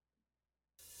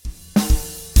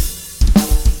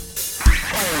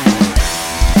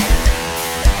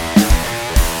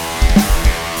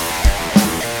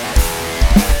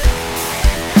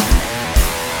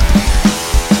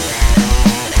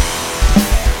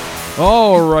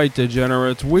All right,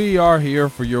 degenerates, we are here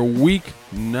for your Week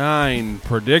 9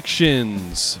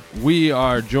 predictions. We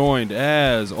are joined,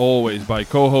 as always, by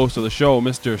co-host of the show,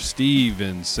 Mr.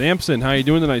 Steven Sampson. How you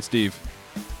doing tonight, Steve?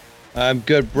 I'm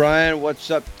good, Brian.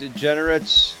 What's up,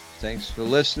 degenerates? Thanks for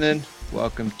listening.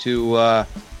 Welcome to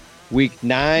Week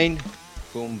 9,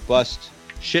 Boom Bust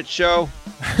Shit Show.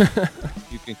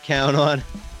 You can count on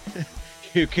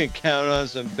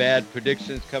some bad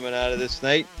predictions coming out of this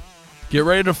night. Get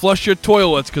ready to flush your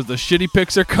toilets because the shitty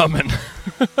picks are coming.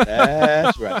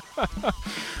 That's right.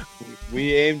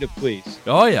 We aim to please.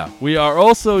 Oh, yeah. We are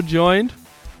also joined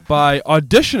by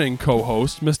auditioning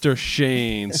co-host, Mr.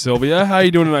 Shane Sylvia. How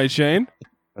you doing tonight, Shane?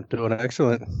 I'm doing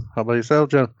excellent. How about yourself,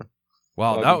 John?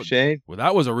 Wow, Welcome, Shane.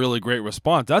 That was a really great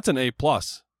response. That's an A+.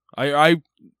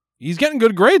 He's getting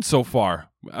good grades so far.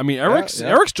 I mean,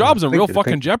 Eric's job's in real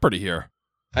fucking jeopardy here.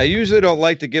 I usually don't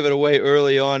like to give it away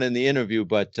early on in the interview,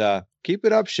 but keep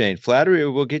it up, Shane. Flattery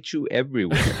will get you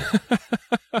everywhere.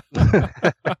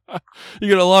 You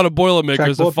get a lot of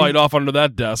Boilermakers to fight off under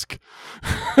that desk.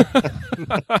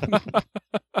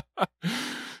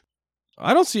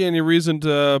 I don't see any reason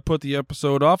to put the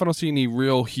episode off. I don't see any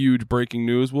real huge breaking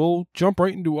news. We'll jump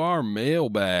right into our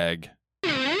mailbag.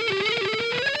 The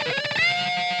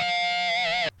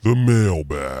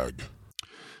mailbag.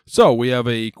 So we have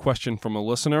a question from a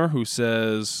listener who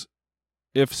says,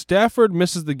 if Stafford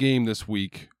misses the game this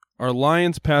week, are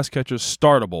Lions pass catchers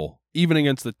startable, even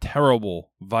against the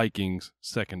terrible Vikings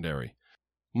secondary?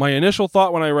 My initial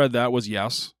thought when I read that was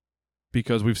yes,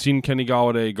 because we've seen Kenny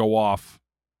Golladay go off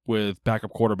with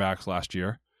backup quarterbacks last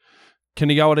year.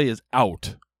 Kenny Golladay is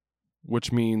out,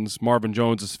 which means Marvin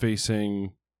Jones is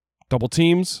facing double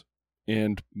teams,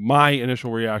 and my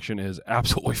initial reaction is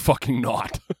absolutely fucking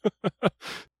not.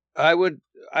 I would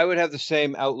have the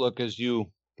same outlook as you,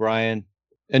 Brian,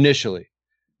 initially.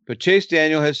 But Chase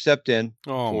Daniel has stepped in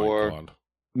for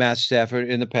Matt Stafford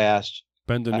in the past.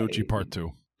 Ben DiNucci Part 2.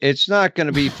 It's not going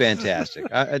to be fantastic.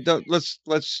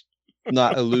 Let's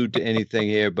not allude to anything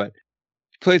here, but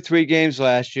he played 3 games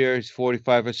last year. He's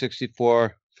 45 or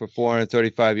 64 for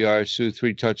 435 yards,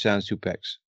 3 touchdowns, 2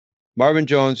 picks. Marvin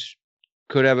Jones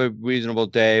could have a reasonable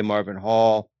day. Marvin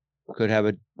Hall could have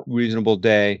a reasonable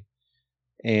day.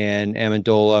 And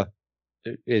Amendola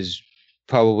is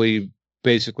probably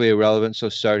basically irrelevant, so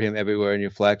start him everywhere in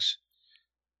your flex,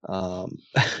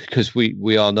 because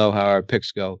we all know how our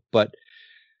picks go. But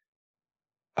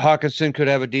Hawkinson could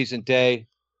have a decent day.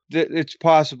 It's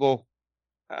possible.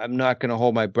 I'm not going to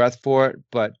hold my breath for it,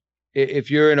 but if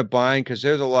you're in a bind, because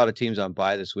there's a lot of teams on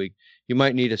bye this week, you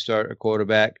might need to start a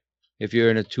quarterback. If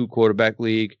you're in a 2-quarterback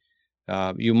league,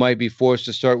 you might be forced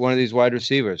to start one of these wide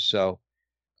receivers. So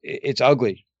it's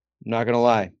ugly. I'm not going to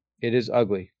lie. It is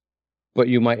ugly. But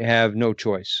you might have no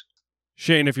choice.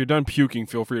 Shane, if you're done puking,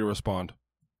 feel free to respond.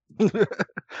 Yeah,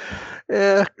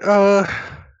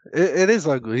 it is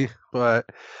ugly, but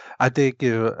I think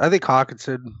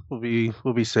Hawkinson will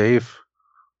be safe,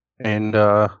 and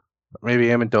maybe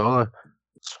Amendola,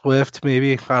 Swift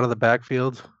maybe out of the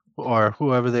backfield, or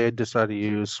whoever they decide to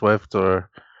use, Swift or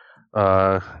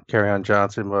Kerryon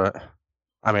Johnson. But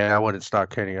I mean, I wouldn't start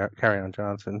Kerryon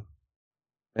Johnson,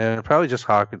 and probably just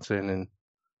Hawkinson and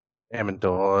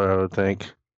Amendola, I would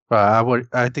think. But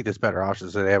I think there's better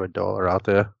options than Amendola out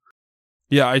there.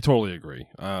 Yeah, I totally agree.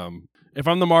 If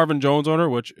I'm the Marvin Jones owner,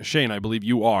 which Shane, I believe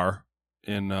you are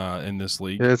in this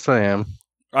league. Yes, I am.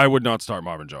 I would not start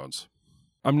Marvin Jones.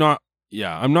 I'm not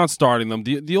starting them.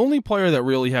 The only player that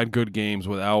really had good games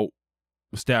without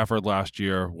Stafford last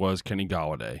year was Kenny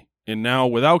Golladay. And now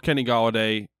without Kenny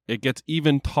Golladay, it gets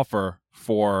even tougher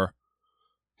for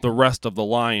the rest of the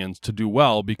Lions to do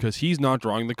well because he's not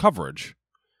drawing the coverage.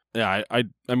 Yeah, I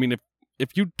mean,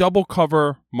 if you double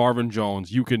cover Marvin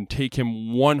Jones, you can take him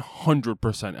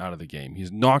 100% out of the game.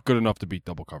 He's not good enough to beat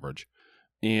double coverage.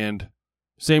 And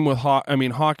same with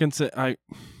Hawkinson. I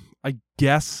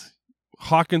guess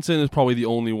Hawkinson is probably the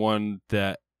only one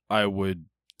that I would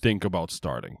think about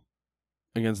starting.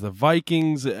 Against the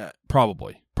Vikings,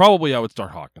 probably I would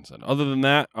start Hawkinson. Other than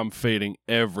that, I'm fading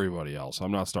everybody else.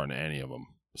 I'm not starting any of them.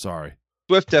 Sorry.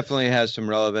 Swift definitely has some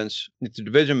relevance. It's a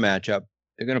division matchup.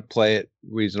 They're going to play it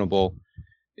reasonable.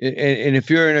 And if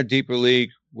you're in a deeper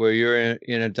league where you're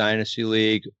in a dynasty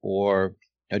league or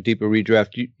a deeper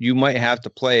redraft, you might have to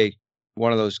play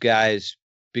one of those guys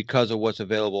because of what's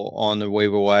available on the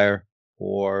waiver wire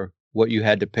or what you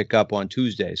had to pick up on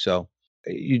Tuesday. So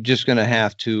you're just going to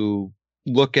have to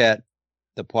look at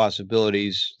the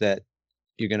possibilities that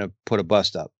you're going to put a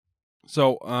bust up.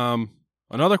 So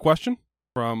another question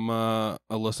from a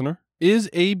listener. Is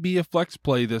AB a flex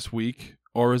play this week,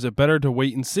 or is it better to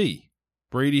wait and see?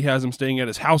 Brady has him staying at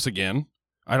his house again.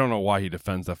 I don't know why he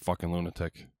defends that fucking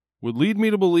lunatic. Would lead me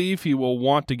to believe he will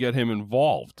want to get him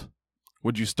involved.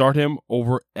 Would you start him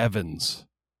over Evans?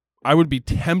 I would be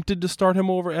tempted to start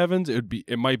him over Evans.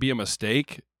 It might be a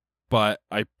mistake, but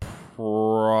I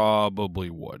probably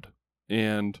would.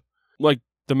 And like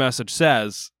the message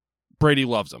says, Brady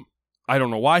loves him. I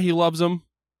don't know why he loves him.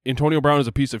 Antonio Brown is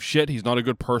a piece of shit. He's not a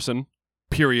good person,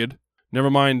 period. Never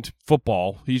mind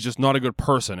football. He's just not a good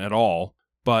person at all.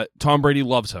 But Tom Brady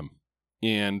loves him.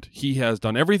 And he has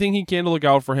done everything he can to look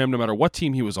out for him no matter what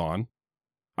team he was on.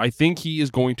 I think he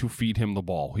is going to feed him the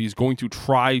ball. He's going to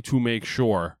try to make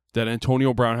sure that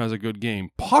Antonio Brown has a good game,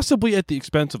 possibly at the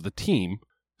expense of the team.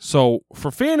 So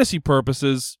for fantasy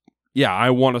purposes, yeah,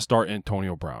 I want to start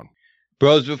Antonio Brown.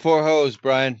 Bros before hoes,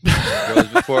 Brian. Bros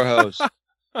before hoes.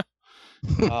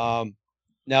 Now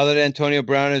that Antonio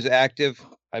Brown is active,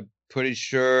 I'm pretty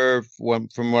sure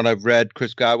from what I've read,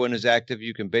 Chris Godwin is active.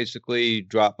 You can basically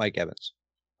drop Mike Evans.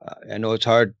 I know it's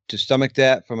hard to stomach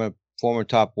that from a former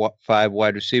top 5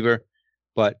 wide receiver,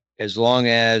 but as long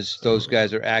as those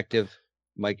guys are active,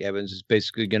 Mike Evans is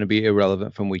basically going to be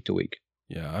irrelevant from week to week.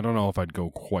 Yeah, I don't know if I'd go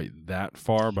quite that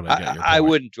far, but I get your point. I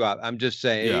wouldn't drop. I'm just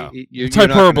saying. Yeah. It's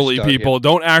hyperbole, people.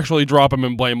 Don't actually drop him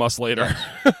and blame us later.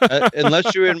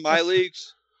 Unless you're in my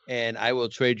leagues, and I will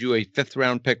trade you a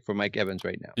 5th-round pick for Mike Evans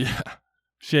right now. Yeah.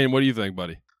 Shane, what do you think,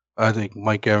 buddy? I think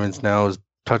Mike Evans now is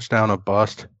touchdown or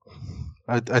bust.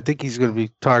 I think he's going to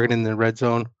be targeting the red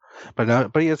zone,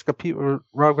 but he has to compete with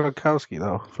Rob Gronkowski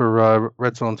though for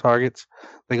red zone targets.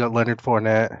 They got Leonard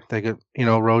Fournette. They got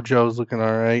Rojo's looking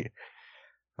all right.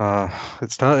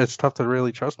 It's tough to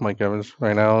really trust Mike Evans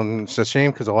right now, and it's a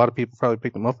shame because a lot of people probably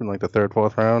picked him up in like the 3rd,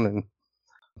 4th round, and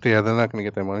yeah, they're not going to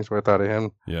get their money's worth out of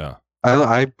him. Yeah, but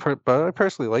I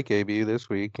personally like AB this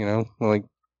week. Like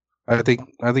I think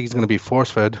he's going to be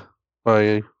force fed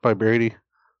by Brady.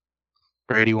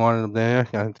 Brady wanted him there.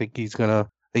 I think he's gonna.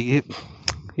 He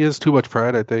has too much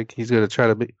pride. I think he's gonna try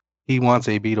to be. He wants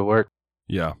AB to work.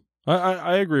 Yeah,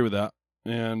 I agree with that,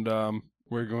 and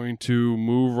we're going to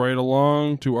move right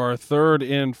along to our 3rd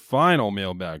and final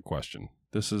mailbag question.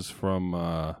 This is from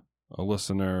a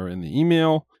listener in the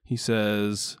email. He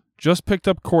says, just picked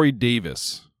up Corey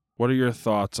Davis. What are your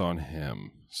thoughts on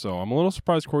him? So I'm a little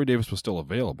surprised Corey Davis was still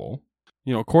available.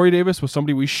 Corey Davis was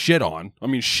somebody we shit on. I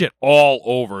mean, shit all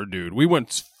over, dude. We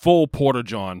went full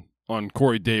Porta-John on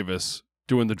Corey Davis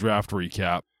doing the draft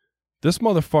recap. This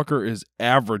motherfucker is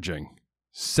averaging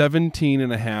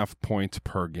 17.5 points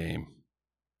per game.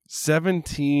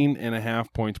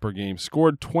 17.5 points per game.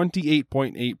 Scored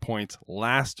 28.8 points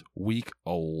last week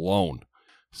alone.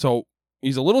 So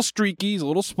he's a little streaky. He's a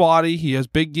little spotty. He has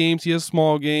big games. He has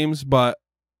small games. But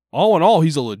all in all,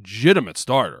 he's a legitimate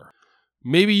starter.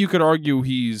 Maybe you could argue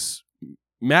he's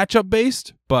matchup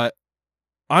based, but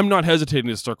I'm not hesitating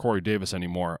to start Corey Davis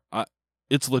anymore.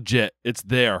 It's legit. It's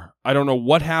there. I don't know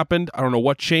what happened. I don't know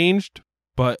what changed,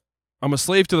 but I'm a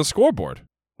slave to the scoreboard.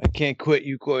 I can't quit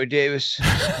you, Corey Davis.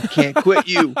 I can't quit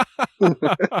you.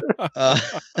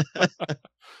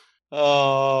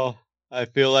 I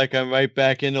feel like I'm right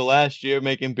back into last year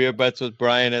making beer bets with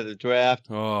Brian at the draft.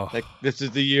 Oh. Like, this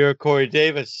is the year of Corey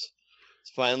Davis.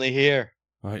 It's finally here.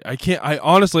 I can't. I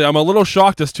honestly, I'm a little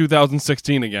shocked it's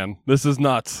 2016 again. This is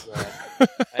nuts.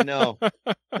 I know.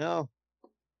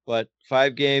 But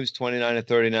 5 games, 29 to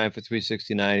 39 for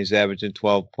 369. He's averaging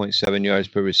 12.7 yards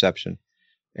per reception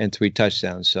and 3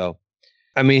 touchdowns. So,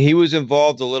 I mean, he was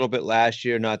involved a little bit last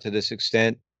year, not to this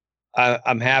extent.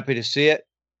 I'm happy to see it.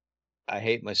 I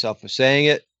hate myself for saying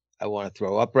it. I want to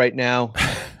throw up right now.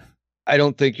 I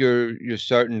don't think you're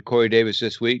starting Corey Davis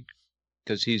this week,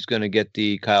 because he's going to get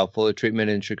the Kyle Fuller treatment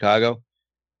in Chicago.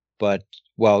 But,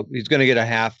 well, he's going to get a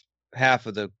half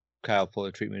of the Kyle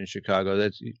Fuller treatment in Chicago.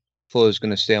 Fuller's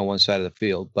going to stay on one side of the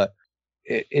field. But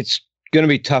it's going to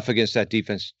be tough against that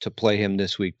defense to play him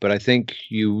this week. But I think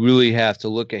you really have to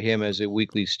look at him as a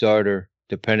weekly starter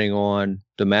depending on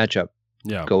the matchup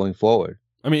going forward.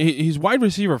 I mean, he's wide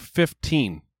receiver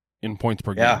 15 in points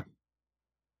per game. Yeah.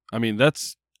 I mean,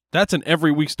 that's an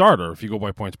every week starter if you go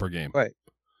by points per game. Right.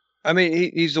 I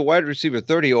mean, he's a wide receiver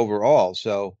 30 overall,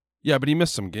 so... Yeah, but he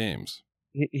missed some games.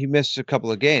 He missed a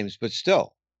couple of games, but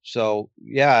still. So,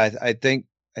 yeah, I think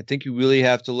you really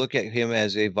have to look at him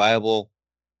as a viable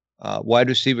wide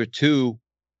receiver 2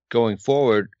 going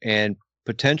forward, and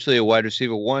potentially a wide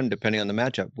receiver 1, depending on the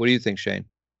matchup. What do you think, Shane?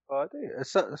 I think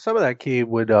some of that came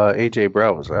with A.J.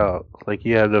 Brown was out. Like, he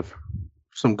had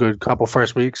some good couple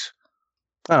first weeks.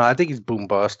 I don't know, I think he's boom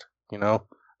bust,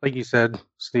 Like you said,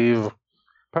 Steve...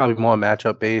 Probably more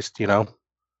matchup based, Get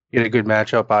a good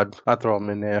matchup, I'd throw him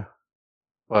in there.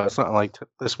 But it's not like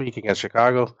this week against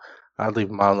Chicago. I'd leave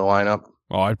him out in the lineup.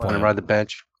 Oh, I'd play Let him him. ride the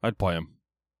bench. I'd play him.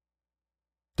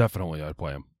 Definitely, I'd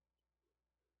play him.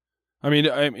 I mean,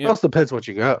 It also depends what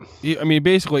you got.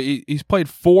 basically, he's played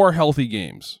 4 healthy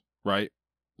games, right?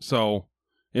 So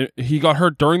he got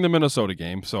hurt during the Minnesota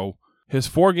game. So his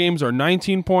 4 games are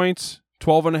 19 points,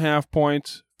 12.5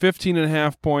 points,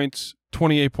 15.5 points,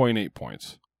 28.8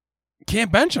 points.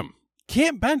 Can't bench him.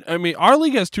 Can't bench. I mean, our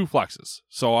league has 2 flexes,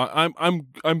 so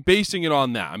I'm basing it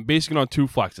on that. I'm basing it on 2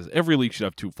 flexes. Every league should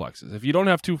have 2 flexes. If you don't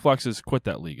have 2 flexes, quit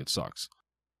that league. It sucks.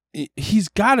 He's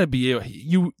got to be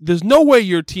able. There's no way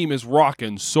your team is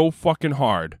rocking so fucking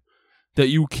hard that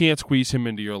you can't squeeze him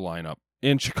into your lineup.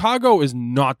 And Chicago is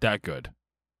not that good.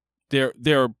 They're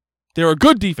a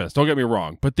good defense. Don't get me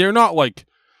wrong, but they're not like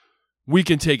we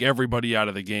can take everybody out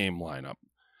of the game lineup.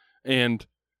 And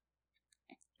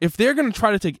if they're going to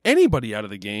try to take anybody out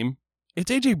of the game,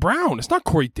 it's A.J. Brown. It's not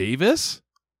Corey Davis.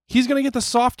 He's going to get the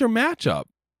softer matchup.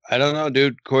 I don't know,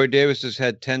 dude. Corey Davis has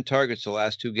had 10 targets the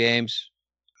last 2 games.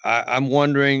 I'm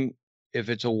wondering if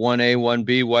it's a 1A,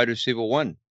 1B wide receiver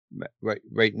 1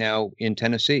 right now in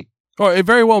Tennessee. Oh, it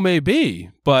very well may be.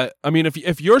 But, I mean,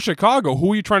 if you're Chicago,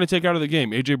 who are you trying to take out of the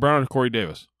game? A.J. Brown or Corey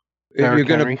Davis? Derrick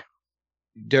Henry.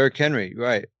 Derrick Henry,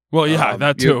 right. Well, yeah,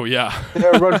 that too, yeah.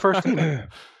 They're a run first team.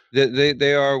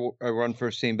 They are a run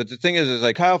first team. But the thing is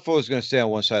like Kyle Fuller is going to stay on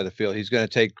one side of the field. He's going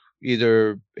to take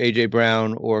either A.J.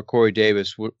 Brown or Corey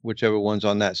Davis, whichever one's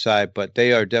on that side. But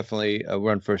they are definitely a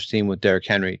run first team with Derrick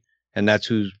Henry, and that's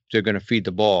who they're going to feed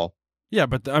the ball. Yeah,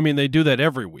 but I mean, they do that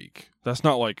every week. That's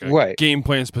not like a game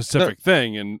plan specific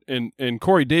thing. And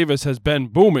Corey Davis has been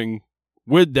booming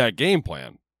with that game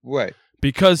plan. Right.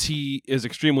 Because he is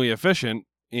extremely efficient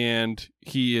and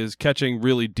he is catching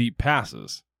really deep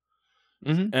passes.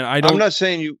 Mm-hmm. And I'm not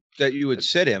saying that you would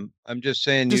sit him. I'm just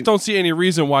saying don't see any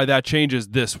reason why that changes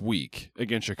this week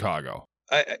against Chicago.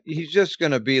 He's just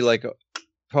going to be like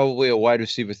probably a wide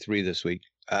receiver 3 this week.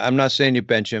 I'm not saying you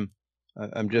bench him.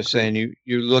 I'm just saying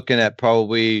you're looking at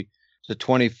probably the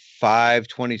 25,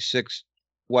 26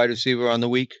 wide receiver on the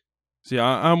week. See,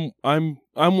 I'm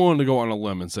willing to go on a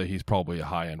limb and say he's probably a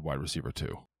high end wide receiver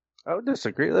too. I would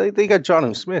disagree. Like, they got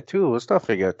Jonnu Smith too. Let's not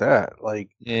forget that. Like,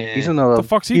 he's another. The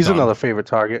fuck's he he's done? Another favorite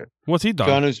target. What's he done?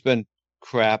 Jonnu's been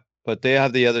crap, but they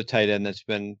have the other tight end that's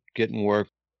been getting work.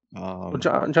 Well,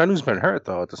 Jonnu's been hurt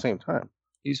though. At the same time,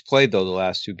 he's played though the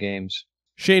last 2 games.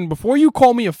 Shane, before you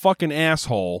call me a fucking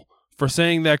asshole for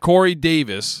saying that Corey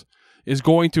Davis is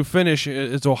going to finish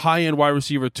as a high-end wide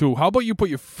receiver too, how about you put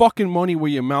your fucking money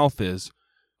where your mouth is?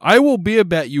 I will beer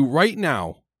bet you right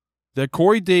now that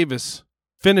Corey Davis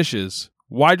finishes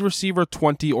wide receiver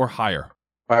 20 or higher.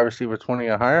 Wide receiver 20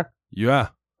 or higher? Yeah.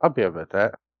 I'll beer bet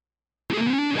that.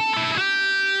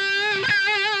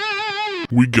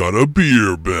 We got a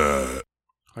beer bet.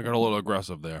 I got a little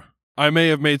aggressive there. I may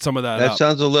have made some of that That up.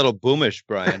 sounds a little boomish,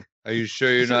 Brian. Are you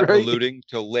sure you're not Right. alluding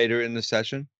till later in the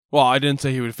session? Well, I didn't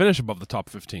say he would finish above the top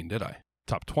 15, did I?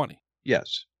 Top 20.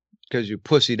 Yes, because you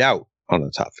pussied out on the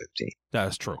top 15. That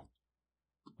is true.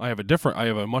 I have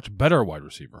a much better wide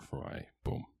receiver for my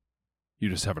boom. You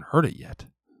just haven't heard it yet.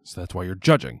 So that's why you're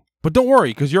judging. But don't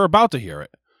worry, because you're about to hear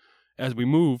it as we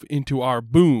move into our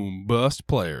boom bust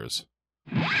players.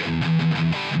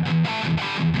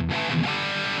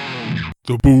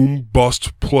 The Boom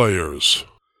Bust Players.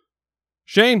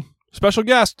 Shane, special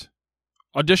guest,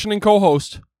 auditioning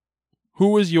co-host.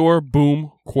 Who is your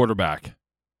boom quarterback?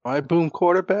 My boom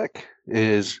quarterback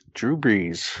is Drew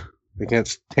Brees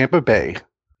against Tampa Bay.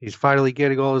 He's finally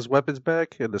getting all his weapons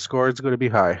back, and the score is going to be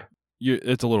high.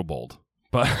 It's a little bold,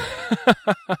 but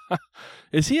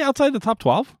is he outside the top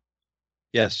 12?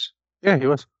 Yes, Yeah, he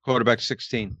was. quarterback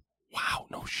 16. Wow,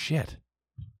 no shit.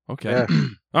 Okay. Yeah.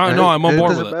 All right, no, I'm on It board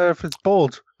doesn't with matter if it's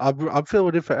bold. I'm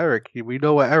feeling it for Eric. We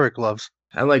know what Eric loves.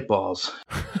 I like balls.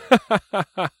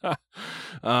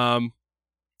 it.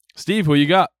 Steve, who you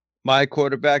got? My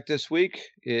quarterback this week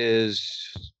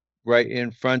is right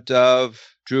in front of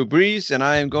Drew Brees, and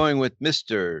I am going with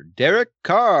Mr. Derek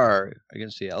Carr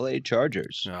against the LA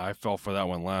Chargers. Yeah, I fell for that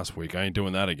one last week. I ain't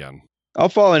doing that again. I'll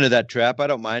fall into that trap. I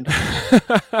don't mind.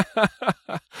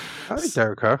 I like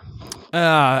Derek Carr.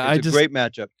 It's a great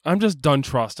matchup. I'm just done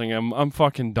trusting him. I'm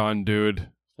fucking done, dude.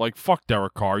 Like, fuck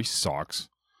Derek Carr. He sucks.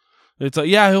 It's like,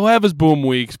 yeah, he'll have his boom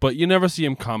weeks, but you never see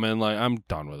him coming. Like, I'm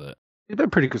done with it. He's been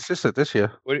pretty consistent this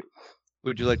year.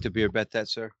 Would you like to beer bet that,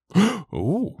 sir?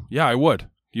 Ooh, yeah, I would.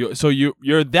 So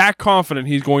you're that confident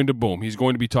he's going to boom. He's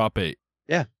going to be top 8.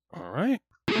 Yeah. All right.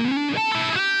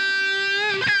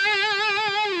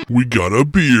 We got a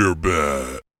beer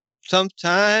bet.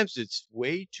 Sometimes it's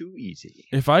way too easy.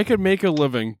 If I could make a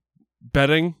living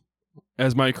betting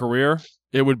as my career,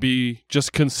 it would be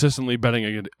just consistently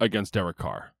betting against Derek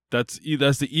Carr. That's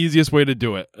the easiest way to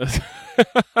do it.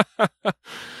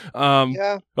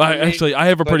 Yeah. I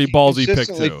have a pretty ballsy pick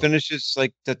consistently too. Finishes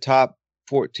like the top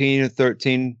 14 or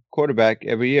 13 quarterback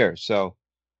every year. So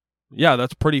yeah,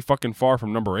 that's pretty fucking far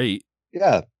from number 8.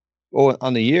 yeah. Oh,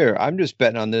 on the year, I'm just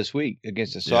betting on this week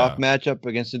against a soft matchup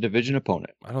against a division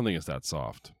opponent. I don't think it's that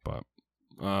soft, but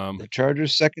the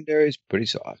Chargers secondary is pretty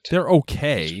soft. They're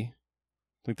okay.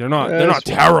 Like they're not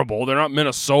terrible. They're not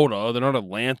Minnesota. They're not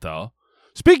Atlanta.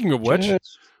 Speaking of which,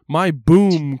 my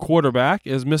boom quarterback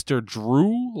is Mr.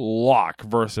 Drew Lock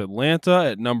versus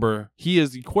Atlanta he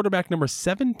is the quarterback number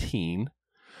 17.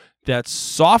 That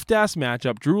soft-ass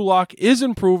matchup. Drew Lock is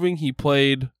improving. He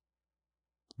played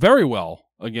very well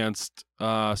against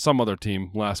some other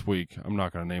team last week. I'm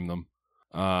not going to name them.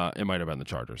 It might have been the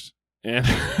Chargers. And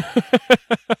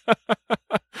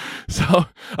so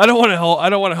I don't want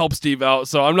to help Steve out,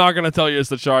 so I'm not going to tell you it's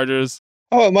the Chargers.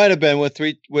 Oh, it might have been with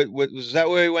was that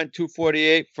where he went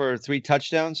 248 for 3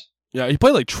 touchdowns? Yeah, he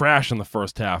played like trash in the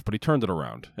first half, but he turned it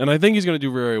around. And I think he's going to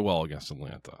do very well against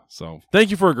Atlanta. So thank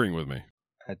you for agreeing with me.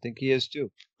 I think he is too.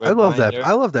 I love that.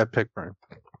 I love that pick, Brian.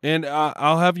 And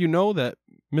I'll have you know that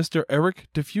Mr. Eric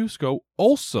DeFusco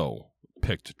also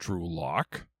picked Drew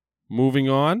Lock. Moving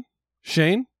on.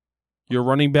 Shane, your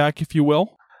running back, if you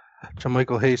will.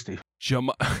 JaMycal Hasty.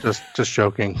 Just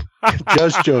joking.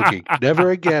 Just joking.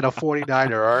 Never again a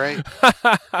 49er,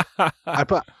 all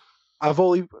right? I've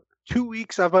only 2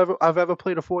 weeks I've ever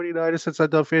played a 49er since I've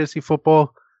done fantasy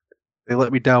football. They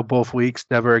let me down both weeks.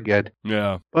 Never again.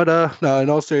 Yeah. But no, in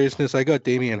all seriousness, I got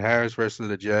Damian Harris versus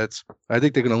the Jets. I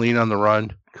think they're going to lean on the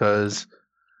run because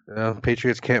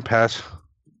Patriots can't pass.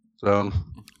 So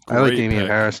I like Damian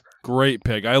Harris. Great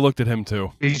pick. I looked at him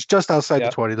too. He's just outside the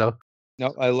 20 though.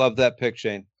 No, I love that pick,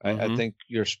 Shane. I think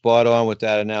you're spot on with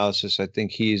that analysis. I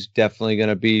think he's definitely going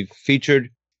to be featured.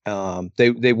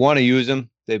 They want to use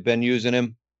him. They've been using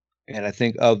him. And I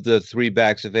think of the 3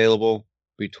 backs available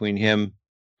between him,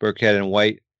 Burkhead, and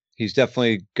White, he's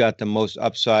definitely got the most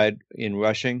upside in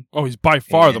rushing. Oh, he's by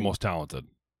far the most talented.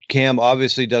 Cam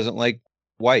obviously doesn't like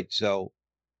White, so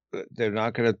they're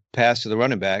not going to pass to the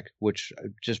running back, which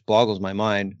just boggles my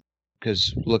mind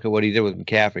because look at what he did with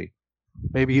McCaffrey.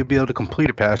 Maybe he'll be able to complete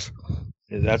a pass.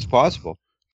 That's possible.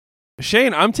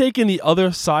 Shane, I'm taking the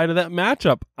other side of that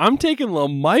matchup. I'm taking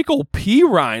LaMichael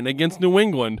Pirine against New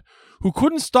England, who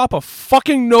couldn't stop a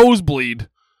fucking nosebleed.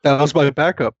 That was my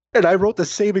backup. And I wrote the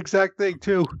same exact thing,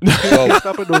 too.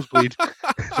 Stop a nosebleed.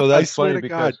 So that's funny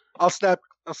because I'll snap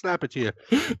it to you.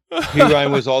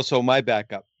 Pirine was also my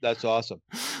backup. That's awesome.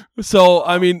 So,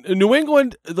 I mean, New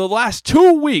England, the last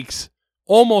 2 weeks,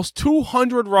 almost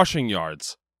 200 rushing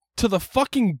yards. To the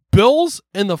fucking Bills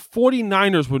and the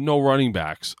 49ers with no running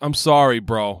backs. I'm sorry,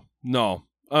 bro. No.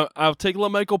 I'll take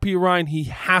LaMichael Pirine. He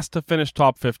has to finish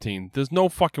top 15. There's no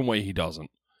fucking way he doesn't.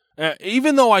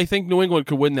 Even though I think New England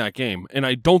could win that game, and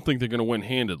I don't think they're going to win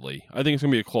handedly. I think it's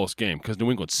going to be a close game because New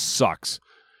England sucks.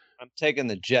 I'm taking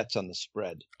the Jets on the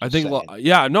spread. I think, a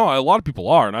lot of people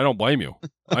are, and I don't blame you.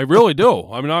 I really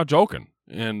do. I'm not joking.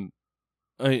 And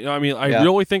I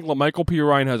really think LaMichael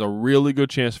Pirine has a really good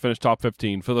chance to finish top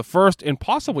 15 for the first and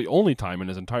possibly only time in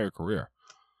his entire career.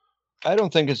 I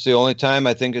don't think it's the only time.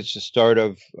 I think it's the start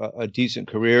of a decent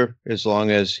career as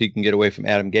long as he can get away from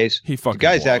Adam Gase. The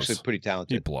guy's blows. Actually pretty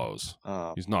talented. He blows.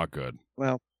 He's not good.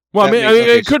 Well, I mean,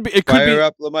 it could be. Fire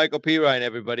up LaMichael Pirine,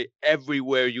 everybody,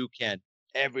 everywhere you can,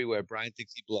 everywhere. Brian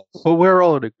thinks he blows. Well, we're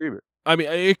all in agreement. I mean,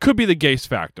 it could be the Gase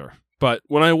factor. But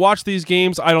when I watch these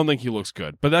games, I don't think he looks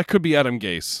good. But that could be Adam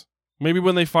Gase. Maybe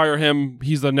when they fire him,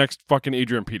 he's the next fucking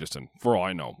Adrian Peterson, for all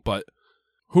I know. But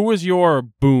who is your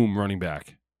boom running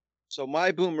back? So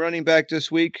my boom running back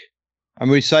this week, I'm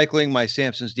recycling my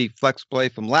Samson's deep flex play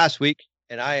from last week,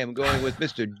 and I am going with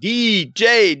Mr.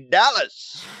 DJ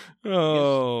Dallas.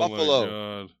 Oh, Buffalo.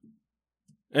 My God.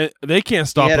 And they can't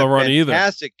stop the run either.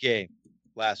 Fantastic game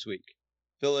last week.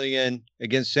 Filling in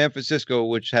against San Francisco,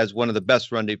 which has one of the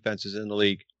best run defenses in the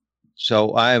league.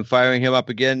 So I am firing him up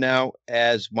again now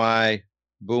as my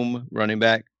boom running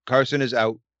back. Carson is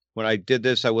out. When I did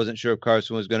this, I wasn't sure if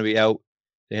Carson was going to be out.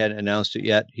 They hadn't announced it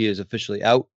yet. He is officially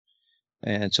out.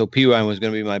 And so Pirine was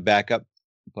going to be my backup.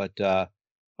 But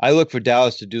I look for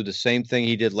Dallas to do the same thing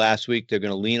he did last week. They're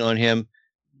going to lean on him.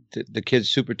 The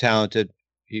kid's super talented.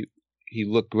 He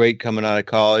looked great coming out of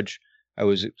college. I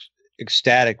was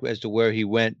ecstatic as to where he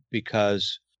went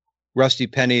because Rusty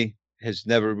Penny has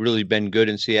never really been good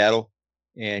in Seattle,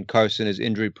 and Carson is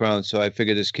injury prone. So I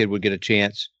figured this kid would get a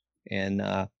chance, and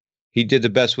he did the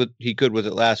best he could with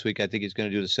it last week. I think he's going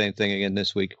to do the same thing again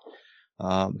this week.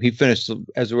 He finished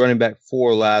as a running back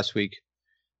 4 last week.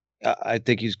 I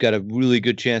think he's got a really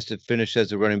good chance to finish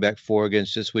as a running back 4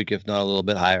 against this week, if not a little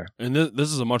bit higher. And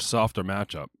this is a much softer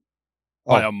matchup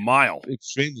by a mile.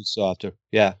 Extremely softer.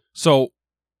 Yeah. So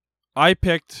I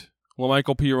picked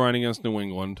LaMichael Pirine against New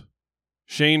England.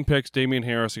 Shane picks Damian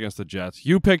Harris against the Jets.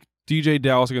 You pick DJ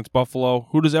Dallas against Buffalo.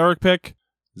 Who does Eric pick?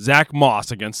 Zach Moss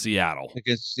against Seattle.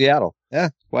 Against Seattle. Yeah.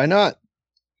 Why not?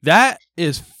 That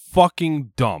is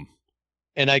fucking dumb.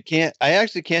 And I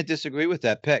actually can't disagree with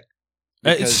that pick.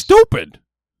 It's stupid.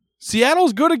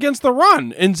 Seattle's good against the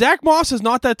run, and Zach Moss is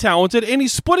not that talented, and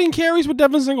he's splitting carries with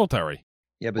Devin Singletary.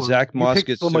 Yeah, but Zach Moss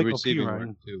gets the receiving work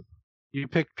too. You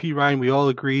picked Pirine. We all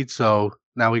agreed, so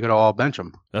now we got to all bench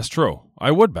him. That's true. I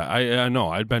would bet. I know.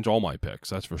 I'd bench all my picks.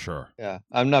 That's for sure. Yeah,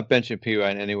 I'm not benching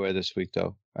Pirine anywhere this week,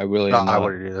 though. I really am not. I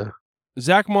wouldn't either.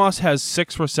 Zach Moss has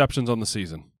 6 receptions on the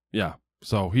season. Yeah,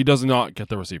 so he does not get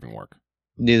the receiving work.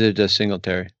 Neither does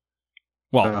Singletary.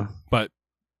 Well, but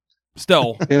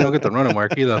still, they don't get the running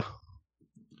work either.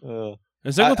 And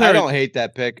Singletary, I don't hate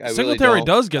that pick. Singletary really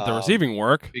does get the receiving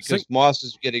work because Moss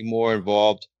is getting more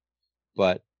involved,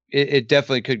 but it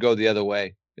definitely could go the other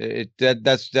way.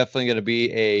 That's definitely going to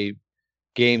be a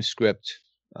game script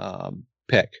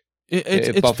pick. It's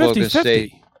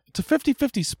 50-50. It's a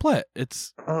 50-50 split.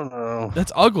 Oh no,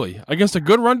 that's ugly against a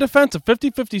good run defense. A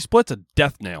 50-50 split's a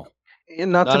death nail.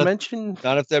 And not to mention,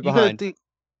 not if they're behind.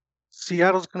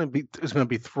 Seattle's going to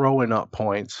be throwing up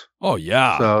points. Oh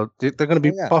yeah. So they're going to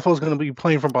be Buffalo's going to be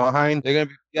playing from behind. They're going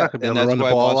to be not going to be able to run the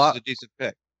ball a lot. Is a decent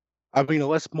pick. I mean,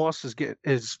 unless Moss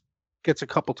gets a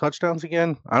couple touchdowns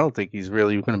again, I don't think he's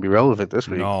really going to be relevant this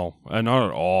week. No, not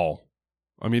at all.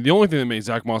 I mean, the only thing that made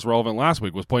Zach Moss relevant last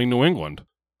week was playing New England.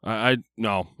 I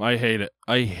hate it.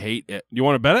 I hate it. You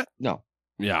want to bet it? No.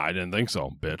 Yeah, I didn't think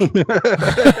so, bitch.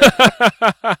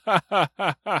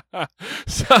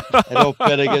 I don't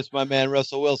bet against my man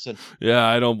Russell Wilson. Yeah,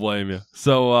 I don't blame you.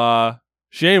 So,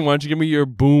 Shane, why don't you give me your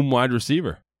boom wide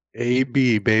receiver?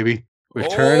 AB, baby.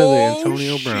 Return of the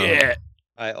Antonio Brown. Shit.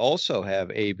 I also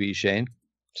have AB, Shane.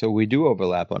 So we do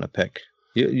overlap on a pick.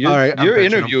 All right, your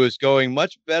interview is going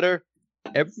much better.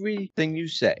 Everything you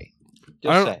say.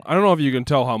 I don't know if you can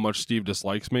tell how much Steve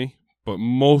dislikes me, but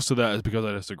most of that is because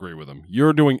I disagree with him.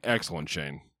 You're doing excellent,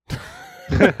 Shane.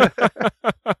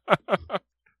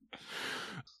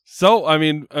 So, I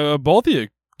mean, both of you,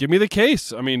 give me the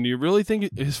case. I mean, you really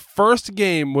think his first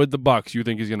game with the Bucs, you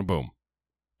think he's going to boom?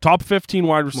 Top 15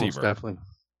 wide receiver. Most definitely.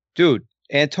 Dude,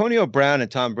 Antonio Brown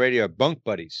and Tom Brady are bunk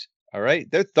buddies. All right?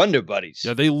 They're thunder buddies.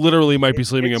 Yeah, they literally might be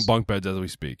sleeping in bunk beds as we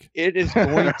speak. It is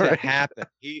going to happen.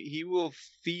 He will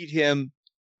feed him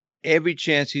every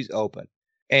chance he's open.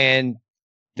 And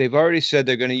they've already said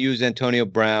they're going to use Antonio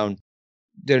Brown.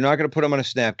 They're not going to put him on a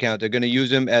snap count. They're going to use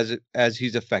him as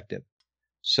he's effective.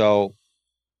 So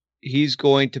he's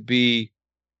going to be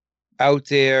out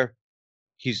there.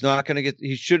 He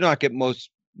should not get much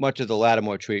of the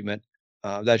Lattimore treatment.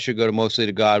 That should go mostly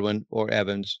to Godwin or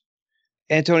Evans.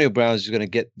 Antonio Brown is going to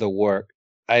get the work.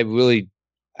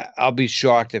 I'll be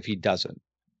shocked if he doesn't,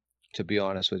 to be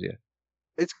honest with you.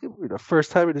 It's going to be the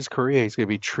first time in his career he's going to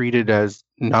be treated as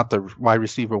not the wide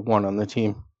receiver 1 on the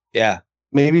team. Yeah.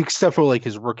 Maybe except for like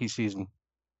his rookie season.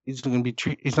 He's going to be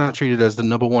he's not treated as the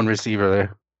number 1 receiver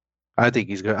there. I think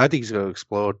he's going to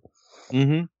explode.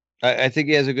 Mm-hmm. I think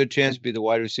he has a good chance to be the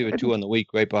wide receiver 2 on the week,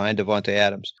 right behind Devontae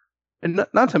Adams. And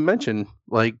not to mention,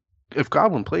 like, if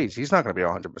Godwin plays, he's not going to be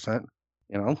 100%.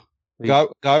 You know,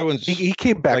 Godwin's he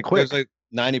came back quick. There's like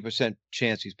 90%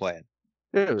 chance he's playing.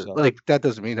 Yeah, so. Like that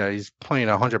doesn't mean that he's playing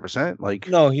 100%. Like,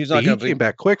 no, he's not. He came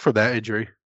back quick from that injury.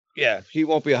 Yeah, he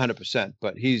won't be 100%,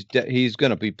 but he's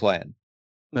going to be playing.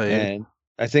 No, yeah. And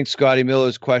I think Scotty Miller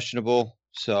is questionable,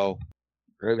 so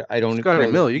I don't. Scotty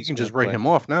Miller, you can just write him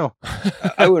off now.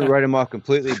 I wouldn't write him off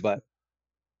completely, but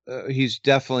he's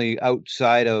definitely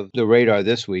outside of the radar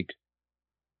this week.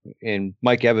 And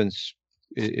Mike Evans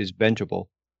is benchable.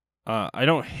 I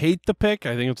don't hate the pick.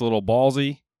 I think it's a little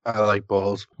ballsy. I like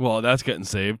balls. Well, that's getting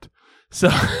saved. So,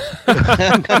 I'm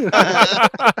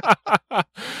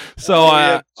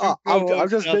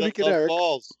just mimicking Eric.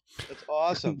 Balls. That's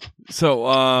awesome.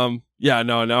 So,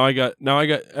 now I got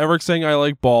Eric saying I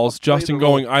like balls, Justin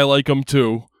going I like them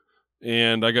too,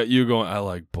 and I got you going I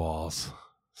like balls.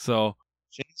 So.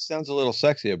 Shane sounds a little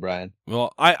sexier, Brian.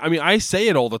 Well, I mean, I say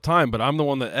it all the time, but I'm the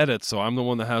one that edits, so I'm the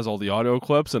one that has all the audio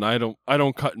clips, and I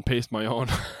don't cut and paste my own.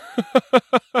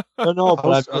 No,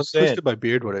 but I was twisting my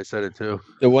beard when I said it too.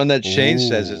 The one that Shane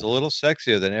says is a little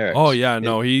sexier than Eric's. Oh yeah,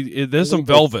 no, there's some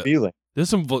velvet. There's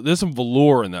some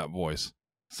velour in that voice.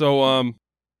 So,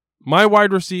 my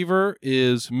wide receiver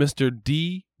is Mr.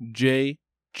 DJ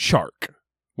Chark,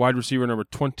 wide receiver number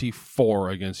 24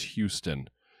 against Houston.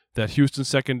 That Houston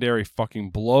secondary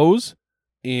fucking blows.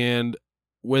 And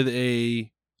with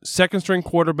a second-string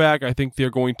quarterback, I think they're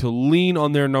going to lean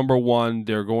on their number one.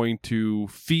 They're going to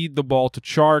feed the ball to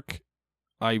Chark.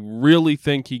 I really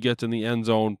think he gets in the end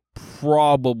zone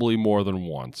probably more than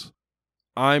once.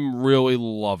 I'm really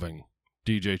loving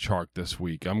DJ Chark this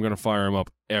week. I'm going to fire him up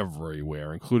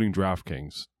everywhere, including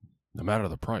DraftKings, no matter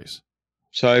the price.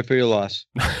 Sorry for your loss.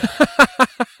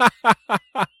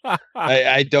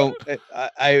 I don't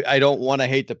want to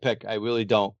hate the pick. I really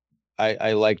don't.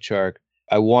 I like Chark.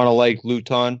 I want to like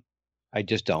Luton. I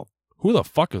just don't. Who the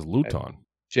fuck is Luton?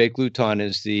 Jake Luton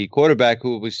is the quarterback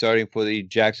who will be starting for the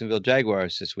Jacksonville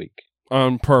Jaguars this week.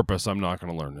 On purpose, I'm not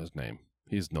going to learn his name.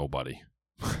 He's nobody.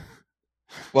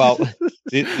 Well,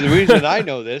 the reason I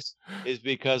know this is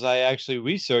because I actually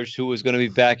researched who was going to be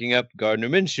backing up Gardner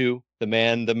Minshew, the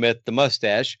man, the myth, the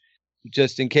mustache,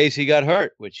 just in case he got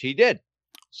hurt, which he did.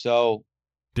 So,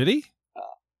 did he?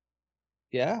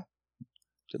 Yeah.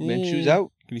 Minshew's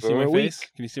out. Can you see my face?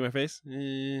 Can you see my face?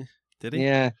 Did he?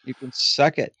 Yeah, you can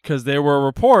suck it. Because there were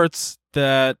reports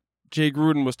that Jay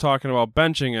Gruden was talking about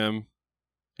benching him,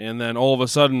 and then all of a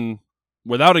sudden,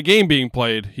 without a game being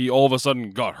played, he all of a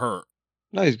sudden got hurt.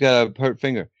 No, he's got a hurt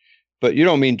finger. But you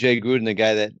don't mean Jay Gruden, the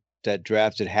guy that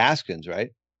drafted Haskins,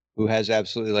 right? Who has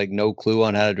absolutely like no clue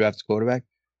on how to draft a quarterback?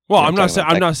 Well, I'm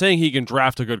not saying he can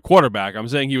draft a good quarterback. I'm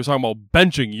saying he was talking about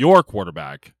benching your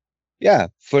quarterback. Yeah,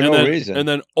 for no reason. And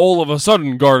then all of a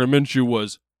sudden, Gardner Minshew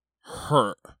was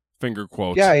hurt. Finger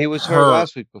quotes. Yeah, he was hurt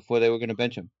last week before they were going to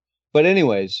bench him. But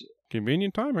anyways,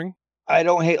 convenient timing. I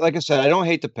don't hate, like I said, I don't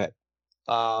hate the pick.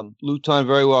 Luton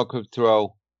very well could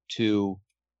throw to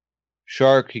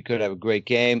Chark. He could have a great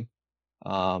game.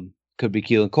 Could be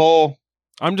Keelan Cole.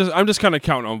 I'm just kind of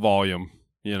counting on volume,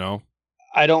 you know.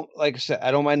 I don't, like I said,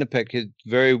 I don't mind the pick. He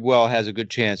very well has a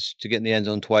good chance to get in the end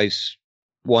zone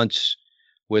once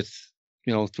with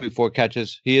 3-4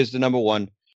 catches. He is the number one.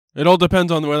 It all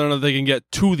depends on whether or not they can get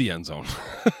to the end zone.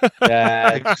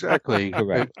 Exactly.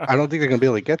 Correct. I don't think they're going to be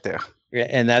able to get there. Yeah,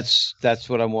 and that's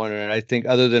what I'm wondering. I think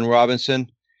other than Robinson,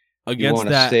 you want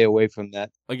to stay away from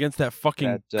that. Against that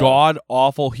fucking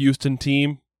god-awful Houston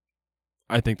team,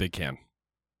 I think they can.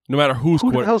 No matter who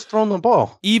the hell's throwing the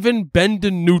ball? Even Ben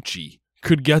DiNucci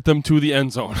could get them to the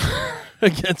end zone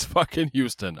against fucking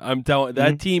Houston. I'm telling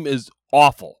that team is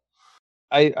awful.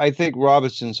 I think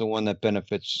Robinson's the one that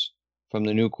benefits from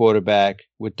the new quarterback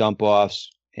with dump offs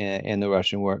and the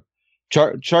rushing work.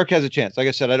 Chark has a chance. Like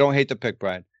I said, I don't hate the pick,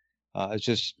 Brian.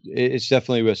 It's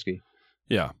definitely risky.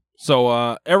 Yeah.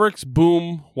 So Eric's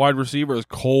boom wide receiver is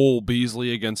Cole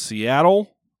Beasley against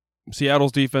Seattle.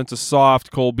 Seattle's defense is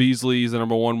soft. Cole Beasley is the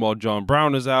number one while John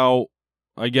Brown is out.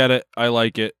 I get it. I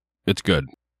like it. It's good.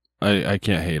 I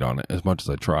can't hate on it as much as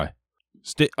I try.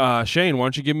 Shane, why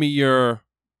don't you give me your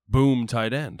boom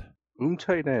tight end? Boom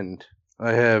tight end.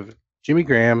 I have Jimmy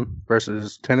Graham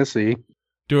versus Tennessee.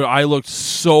 Dude, I looked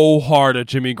so hard at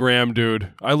Jimmy Graham,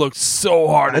 dude. I looked so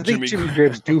hard at Jimmy Graham. I think Jimmy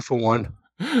Graham's due for one.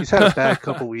 He's had a bad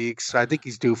couple weeks. I think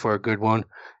he's due for a good one.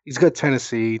 He's got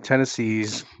Tennessee.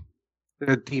 Tennessee's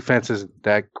their defense isn't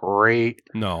that great.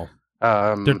 No.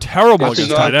 They're terrible against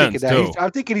tight ends, too.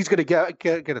 I'm thinking he's going to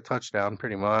get a touchdown,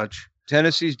 pretty much.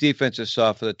 Tennessee's defense is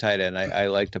soft for the tight end. I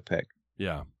like to pick.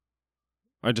 Yeah.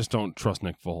 I just don't trust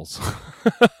Nick Foles.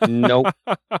 Nope,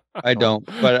 I don't.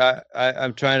 But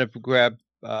I'm trying to grab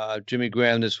Jimmy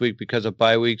Graham this week because of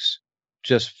bye weeks,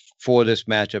 just for this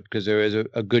matchup, because there is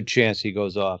a good chance he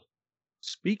goes off.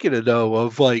 Speaking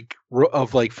of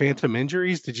phantom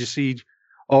injuries, did you see?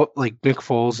 Nick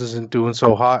Foles isn't doing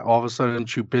so hot. All of a sudden,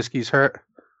 Trubisky's hurt.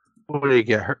 What did he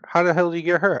get hurt? How the hell did he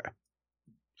get hurt?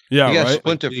 Yeah, he got right.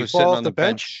 Splinter for sitting on the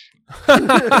bench. You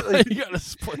got a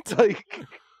splinter.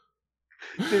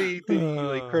 Did he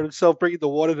hurt himself bringing the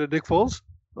water to Nick Foles?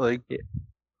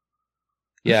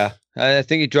 Yeah, I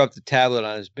think he dropped the tablet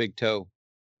on his big toe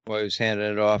while he was handing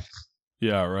it off.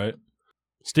 Yeah, right.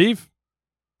 Steve,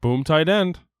 boom tight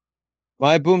end.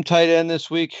 My boom tight end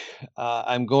this week,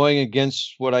 I'm going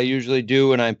against what I usually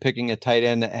do, and I'm picking a tight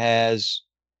end that has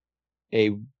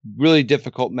a really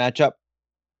difficult matchup,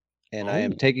 and I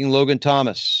am taking Logan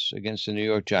Thomas against the New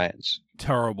York Giants.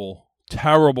 Terrible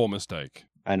mistake.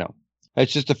 I know.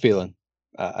 It's just a feeling.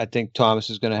 I think Thomas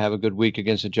is going to have a good week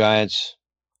against the Giants.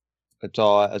 That's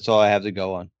all I have to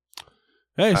go on.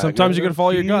 Hey, sometimes you got to follow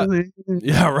your gut.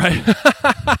 Yeah, right.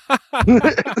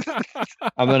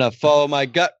 I'm going to follow my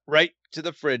gut right to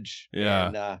the fridge. Yeah.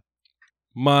 And,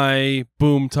 my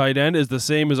boom tight end is the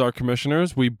same as our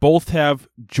commissioners. We both have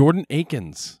Jordan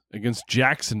Akins against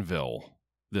Jacksonville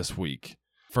this week.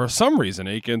 For some reason,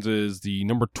 Akins is the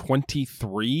number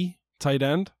 23 tight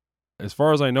end. As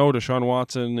far as I know, Deshaun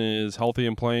Watson is healthy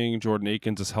and playing. Jordan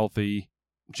Akins is healthy.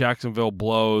 Jacksonville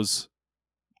blows.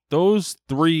 Those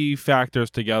three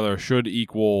factors together should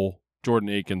equal Jordan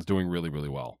Akins doing really, really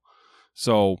well.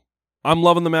 So I'm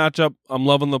loving the matchup. I'm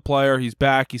loving the player. He's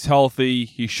back. He's healthy.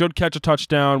 He should catch a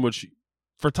touchdown, which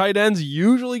for tight ends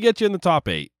usually gets you in the top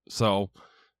 8. So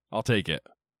I'll take it.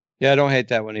 Yeah, I don't hate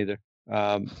that one either.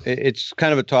 It's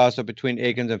kind of a toss-up between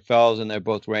Akins and Fells, and they're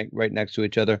both ranked right next to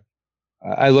each other.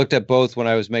 I looked at both when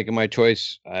I was making my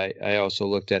choice. I also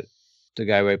looked at the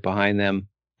guy right behind them,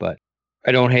 but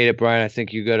I don't hate it, Brian. I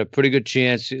think you got a pretty good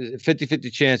chance,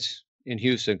 50-50 chance in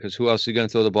Houston, because who else are you going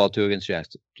to throw the ball to against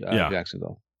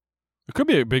Jacksonville? It could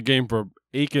be a big game for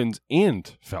Akins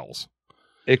and Fells.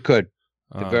 It could.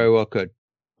 It very well could.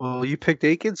 Well, you picked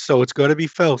Akins, so it's going to be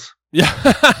Fells. Yeah,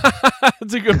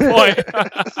 that's a good point.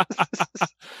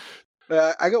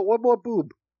 I got one more boom.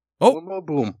 Oh. One more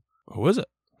boom. Who is it?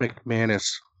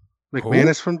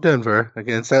 McManus from Denver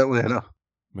against Atlanta.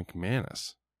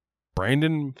 McManus.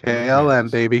 Brandon KLM,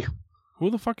 McManus. baby. Who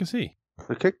the fuck is he?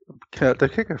 The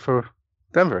kicker for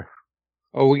Denver.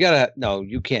 Oh, no,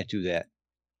 you can't do that.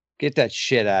 Get that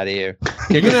shit out of here.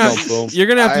 You're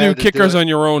gonna have to do kickers on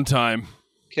your own time.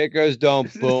 Kickers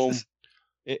don't boom.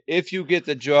 If you get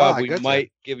the job, we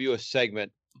might give you a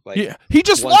segment. Like he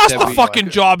just lost the fucking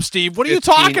job, Steve. What are you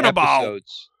talking about?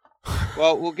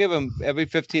 Well, we'll give him every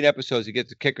 15 episodes. He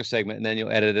gets a kicker segment, and then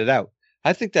you'll edit it out.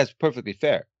 I think that's perfectly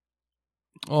fair.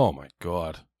 Oh my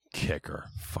god,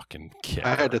 fucking kicker!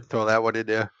 I had to throw that one in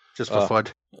there just for fun.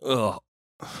 Ugh.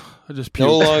 I just puked.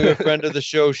 No longer a friend of the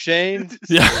show, Shane.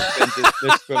 Yeah. Been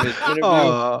dismissed from his interview.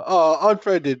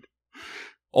 Unfriended.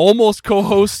 Almost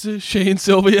co-host Shane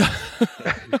Sylvia.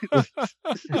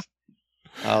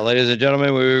 Ladies and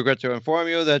gentlemen, we regret to inform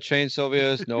you that Shane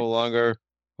Sylvia is no longer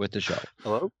with the show.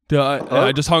 Hello?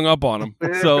 I just hung up on him.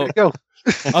 So go.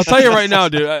 I'll tell you right now,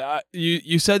 dude.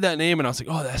 You said that name, and I was like,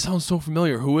 "Oh, that sounds so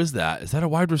familiar. Who is that? Is that a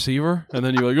wide receiver?" And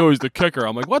then you're like, "Oh, he's the kicker."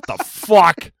 I'm like, "What the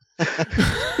fuck?"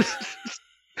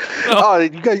 Oh,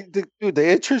 you guys, dude, the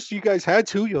interest you guys had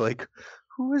too. You're like,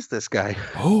 "Who is this guy?"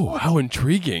 Oh, how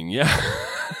intriguing! Yeah.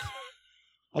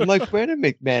 I'm like, Brandon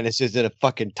McManus isn't a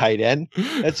fucking tight end.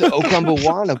 That's an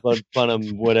Okambawana,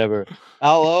 Bunham, whatever.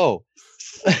 Hello.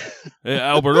 Hey,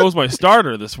 Alberto's my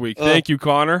starter this week. Thank you,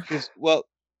 Connor. Well,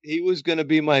 he was going to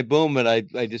be my boom, and I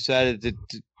decided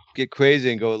to get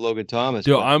crazy and go with Logan Thomas.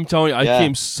 Dude, I'm telling you, I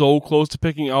came so close to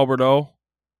picking Alberto.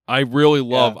 I really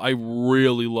love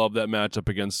that matchup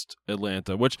against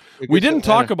Atlanta, which we didn't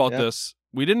talk about this.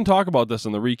 We didn't talk about this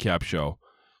in the recap show.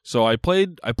 So I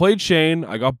played Shane.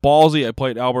 I got ballsy. I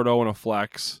played Alberto in a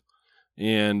flex,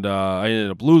 and I ended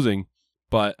up losing.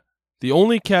 But the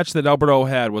only catch that Alberto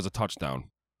had was a touchdown.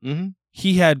 Mm-hmm.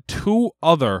 He had 2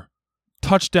 other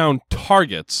touchdown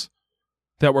targets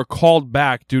that were called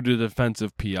back due to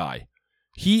defensive PI.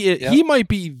 He might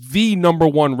be the number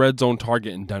 1 red zone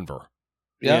target in Denver.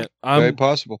 Yeah, very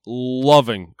possible.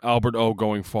 Loving Alberto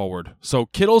going forward. So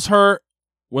Kittle's hurt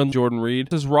when Jordan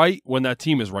Reed is right, when that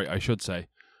team is right, I should say.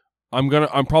 I'm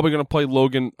probably gonna play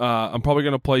Logan. I'm probably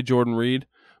gonna play Jordan Reed,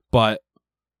 but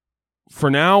for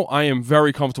now, I am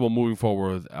very comfortable moving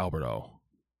forward with Alberto.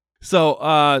 So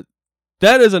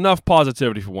that is enough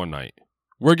positivity for one night.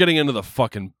 We're getting into the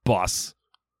fucking bus.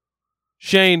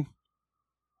 Shane,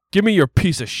 give me your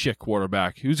piece of shit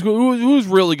quarterback. Who's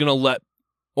really gonna let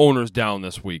owners down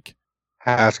this week?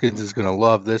 Haskins is gonna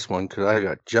love this one because I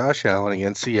got Josh Allen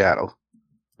against Seattle.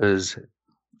 Because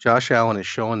Josh Allen is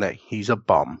showing that he's a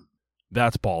bum.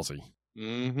 That's ballsy.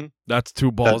 Mm-hmm. That's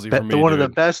too ballsy for me. One of the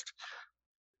best.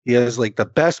 He has like the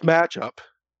best matchup,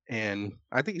 and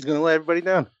I think he's going to let everybody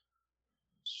down.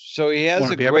 So he has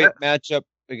a great matchup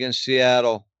against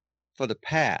Seattle for the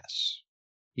pass.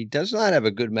 He does not have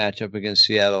a good matchup against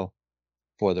Seattle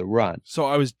for the run. So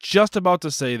I was just about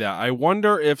to say that. I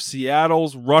wonder if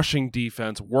Seattle's rushing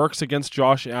defense works against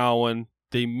Josh Allen.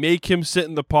 They make him sit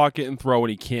in the pocket and throw,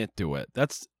 and he can't do it.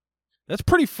 That's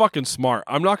pretty fucking smart.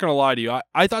 I'm not going to lie to you.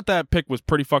 I thought that pick was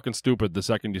pretty fucking stupid the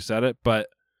second you said it, but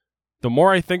the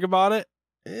more I think about it,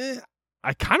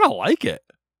 I kind of like it.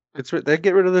 They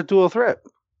get rid of the dual threat.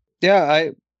 Yeah,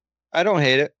 I don't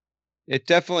hate it. It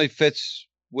definitely fits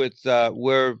with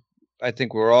where I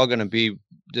think we're all going to be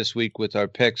this week with our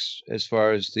picks as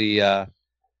far as the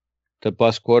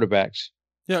bus quarterbacks.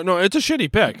 Yeah, no, it's a shitty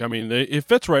pick. I mean, it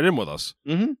fits right in with us.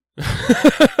 Mm-hmm.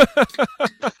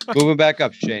 Moving back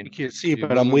up, Shane. You can't see,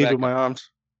 but I'm waving my arms.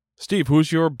 Steve,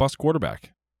 who's your bus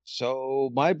quarterback? So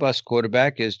my bus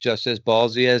quarterback is just as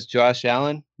ballsy as Josh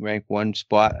Allen, ranked 1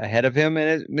 spot ahead of him,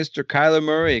 and it's Mr. Kyler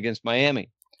Murray against Miami.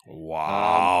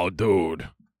 Wow, dude.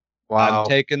 Wow. I'm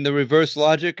taking the reverse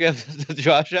logic of the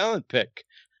Josh Allen pick.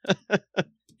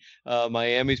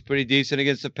 Miami's pretty decent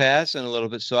against the pass and a little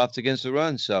bit soft against the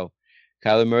run. So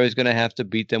Kyler Murray's going to have to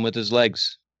beat them with his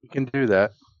legs. You can do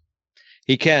that.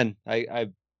 He can.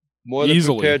 I'm more than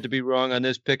Easily. prepared to be wrong on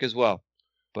this pick as well.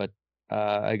 But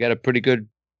I got a pretty good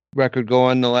record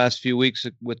going the last few weeks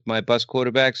with my bust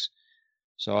quarterbacks.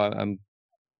 So I'm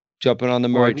jumping on the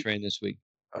Murray train this week.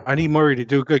 I need Murray to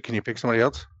do good. Can you pick somebody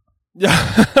else?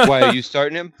 Yeah. Why are you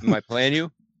starting him? Am I playing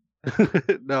you?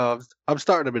 No, I'm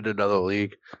starting him in another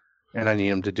league, and I need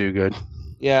him to do good.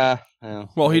 Yeah.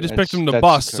 Well, he just picked him to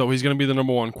bust, so he's going to be the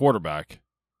number 1 quarterback.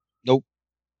 Nope.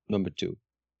 Number 2.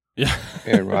 Yeah.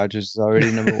 Aaron Rodgers is already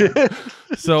number 1.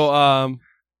 So,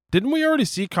 didn't we already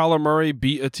see Kyler Murray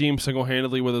beat a team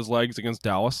single-handedly with his legs against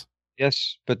Dallas?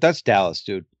 Yes, but that's Dallas,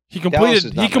 dude. He Dallas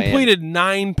is completed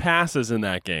not 9 passes in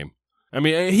that game. I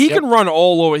mean, he can run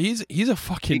all over. He's a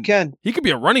fucking. He can. He could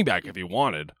be a running back if he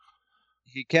wanted.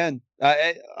 He can.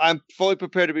 I'm fully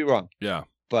prepared to be wrong. Yeah,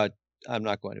 but I'm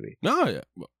not going to be. No, yeah.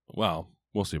 Well,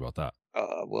 we'll see about that.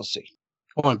 We'll see.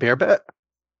 On bear bet?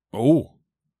 Oh,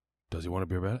 does he want to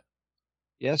beer bet it?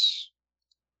 Yes,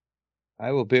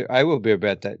 I will beer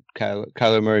bet that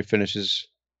Kyler Murray finishes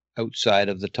outside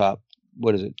of the top.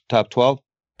 What is it? Top 12?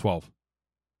 12.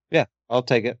 Yeah, I'll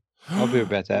take it. I'll beer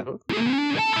bet that.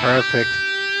 Perfect.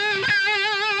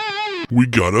 We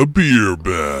got a beer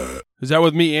bet. Is that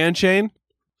with me and Shane?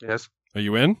 Yes. Are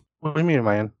you in? What do you mean, am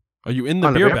I in? Are you in the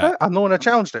On beer bet? I'm the one that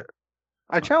challenged it.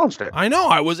 I challenged it. I know.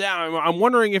 I'm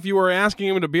wondering if you were asking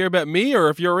him to beer bet me or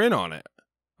if you're in on it.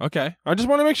 Okay, I just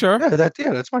want to make sure. Yeah,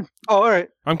 that's fine. Oh, all right.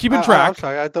 I'm keeping track. I'm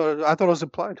sorry. I thought it was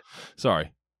implied.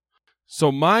 Sorry.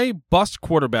 So my bust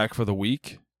quarterback for the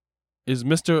week is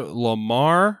Mr.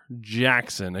 Lamar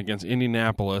Jackson against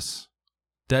Indianapolis.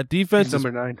 That defense He's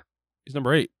number 9. He's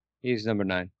number 8. He's number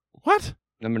 9. What?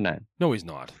 Number 9. No, he's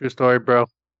not. True story, bro.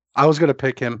 I was gonna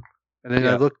pick him, and then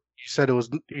Yeah. I looked. You said it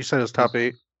was top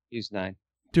 8. He's 9.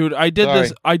 Dude, I did Sorry.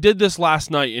 this. I did this last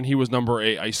night, and he was number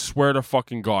 8. I swear to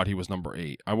fucking God, he was number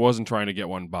 8. I wasn't trying to get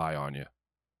one by on you.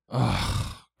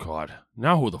 Oh God!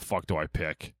 Now who the fuck do I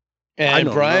pick? And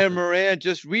know Brian nothing. Moran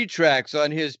just retracts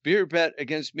on his beer bet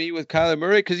against me with Kyler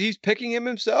Murray because he's picking him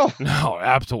himself. No,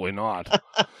 absolutely not.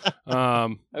 I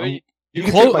mean, you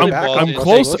can can take take my my back balls I'm and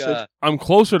close. take, I'm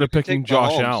closer to you can picking take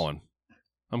Josh Mahomes. Allen.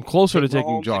 I'm closer to taking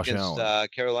Mahomes Josh against, Allen.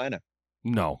 Carolina.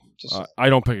 No, Just I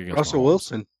don't pick against Russell Mahomes.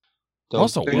 Wilson. Don't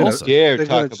Russell you Wilson. dare They're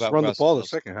gonna talk just about run the Russell ball the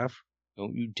Wilson. second half.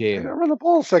 Don't you They're dare. gonna run the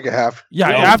ball the second half. Yeah,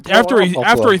 They're after gonna he blow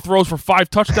after Buffalo. he throws for 5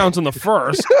 touchdowns in the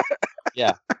first.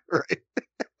 Right.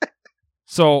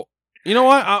 So you know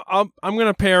what? I'm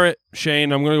gonna pair it,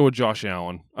 Shane. I'm gonna go with Josh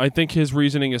Allen. I think his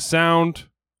reasoning is sound.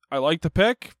 I like the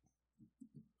pick.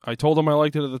 I told him I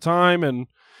liked it at the time, and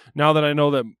now that I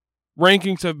know that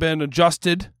rankings have been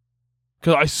adjusted,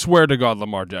 because I swear to God,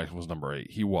 Lamar Jackson was number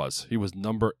 8. He was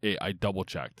number 8. I double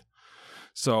checked.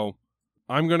 So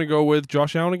I'm gonna go with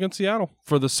Josh Allen against Seattle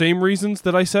for the same reasons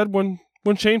that I said when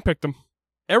Shane picked him.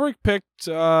 Eric picked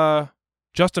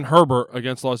Justin Herbert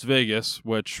against Las Vegas,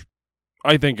 which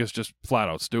I think is just flat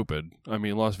out stupid. I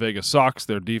mean, Las Vegas sucks.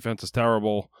 Their defense is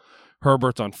terrible.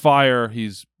 Herbert's on fire.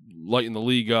 He's lighting the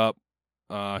league up.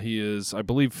 He is, I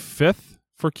believe, 5th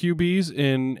for QBs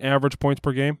in average points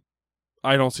per game.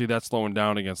 I don't see that slowing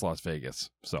down against Las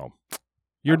Vegas. So,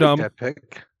 you're dumb. That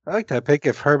pick. I like that pick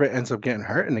if Herbert ends up getting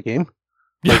hurt in the game.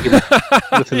 Yeah.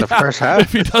 within the first half.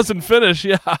 If he doesn't finish,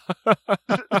 yeah.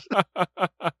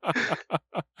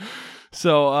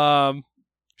 So,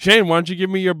 Shane, why don't you give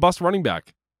me your bust running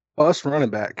back? Bust running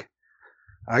back.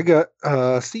 I got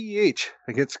CEH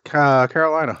against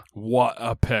Carolina. What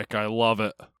a pick. I love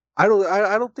it. I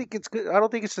don't think it's good. I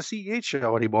don't think it's the CEH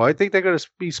show anymore. I think they're going to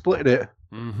be splitting it.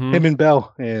 Mm-hmm. Him and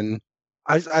Bell, and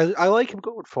I like him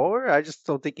going forward. I just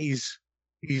don't think he's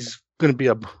going to be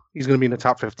in the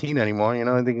top 15 anymore. You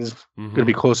know, I think he's going to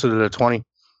be closer to the 20.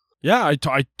 Yeah,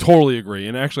 I totally agree.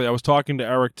 And actually, I was talking to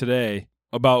Eric today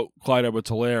about Clyde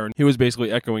Edwards-Helaire, and he was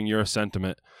basically echoing your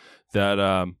sentiment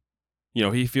that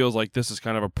he feels like this is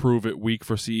kind of a prove-it week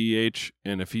for CEH,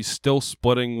 and if he's still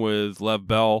splitting with Lev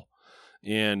Bell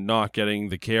and not getting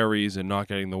the carries and not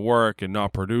getting the work and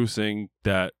not producing,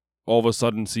 that all of a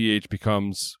sudden CEH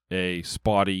becomes a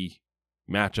spotty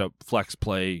matchup flex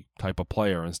play type of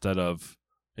player instead of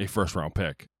a first-round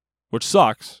pick, which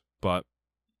sucks, but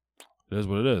it is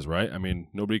what it is, right? I mean,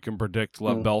 nobody can predict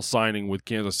Lev Bell signing with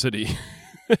Kansas City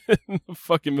in the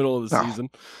fucking middle of the season.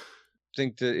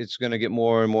 Think that it's going to get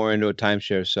more and more into a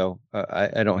timeshare, so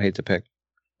I don't hate the pick.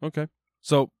 Okay.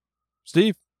 So,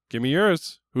 Steve, give me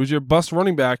yours. Who's your bust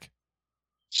running back?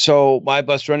 So my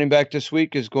bust running back this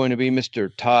week is going to be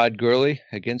Mr. Todd Gurley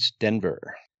against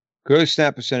Denver. Gurley's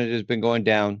snap percentage has been going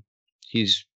down.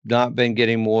 He's not been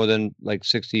getting more than like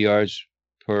 60 yards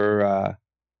per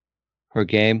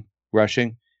game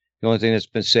rushing. The only thing that's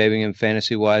been saving him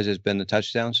fantasy-wise has been the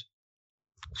touchdowns.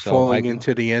 So Falling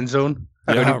into the end zone.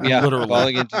 yeah, literally.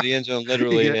 falling into the end zone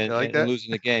literally Yeah, and, I like and that.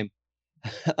 losing the game.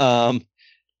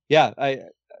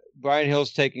 Brian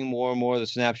Hill's taking more and more of the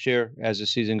snap share as the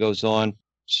season goes on.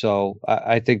 So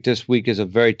I think this week is a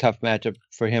very tough matchup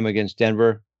for him against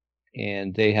Denver.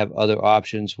 And they have other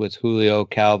options with Julio,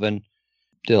 Calvin.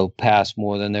 They'll pass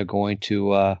more than they're going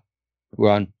to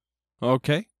run.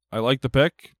 Okay, I like the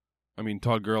pick. I mean,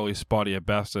 Todd Gurley's spotty at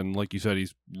best, and like you said,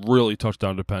 he's really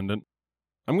touchdown dependent.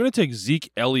 I'm going to take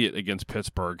Zeke Elliott against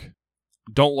Pittsburgh.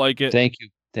 Don't like it. Thank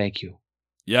you.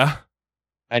 Yeah,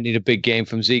 I need a big game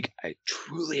from Zeke. I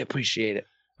truly appreciate it.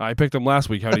 I picked him last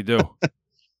week. How'd he do?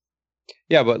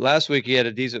 Yeah, but last week he had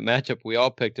a decent matchup. We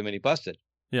all picked him and he busted.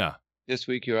 Yeah. This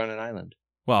week you're on an island.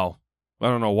 Well, I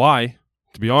don't know why.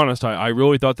 To be honest, I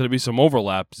really thought there'd be some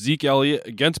overlap. Zeke Elliott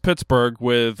against Pittsburgh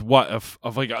with what? Of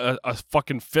like a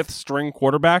fucking fifth string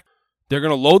quarterback? They're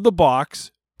going to load the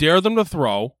box, dare them to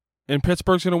throw, and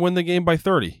Pittsburgh's going to win the game by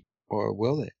 30. Or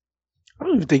will they? I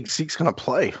don't even think Zeke's gonna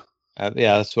play.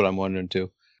 Yeah, that's what I'm wondering too.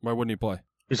 Why wouldn't he play?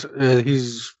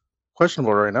 He's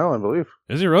questionable right now, I believe.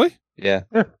 Is he really? Yeah.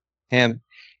 Yeah.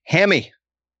 Hammy.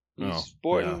 He's Oh,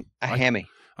 sporting a hammy.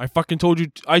 I fucking told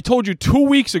you. I told you 2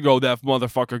 weeks ago that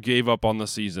motherfucker gave up on the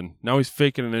season. Now he's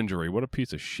faking an injury. What a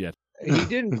piece of shit. He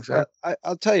didn't. Exactly.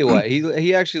 I'll tell you what.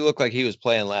 He actually looked like he was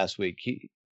playing last week.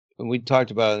 And we talked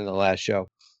about it in the last show.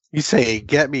 You say,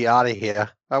 "Get me out of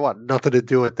here! I want nothing to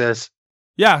do with this."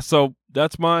 Yeah, so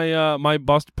that's my my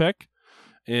bust pick,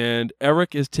 and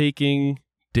Eric is taking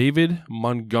David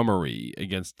Montgomery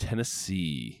against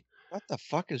Tennessee. What the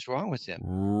fuck is wrong with him?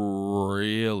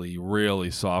 Really,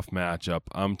 really soft matchup.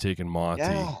 I'm taking Monty.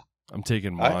 Yeah. I'm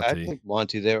taking I Monty. think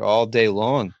Monty there all day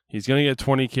long. He's gonna get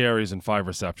 20 carries and 5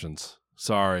 receptions.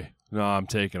 Sorry, no, I'm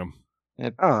taking him.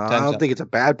 I Time's don't up. think it's a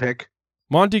bad pick.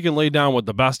 Monty can lay down with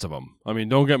the best of them. I mean,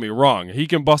 don't get me wrong. He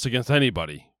can bust against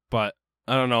anybody. But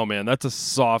I don't know, man. That's a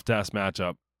soft-ass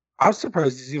matchup. I was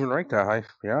surprised he's even ranked that high. To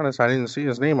be honest, I didn't see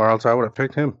his name, or else I would have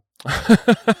picked him.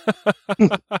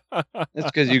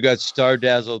 That's because you got star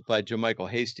dazzled by Jermichael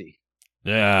Hasty.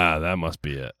 Yeah, that must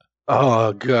be it.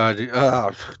 Oh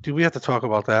god, do we have to talk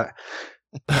about that?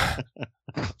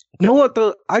 You know what?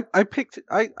 I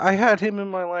had him in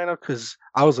my lineup because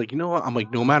I was like, you know what? I'm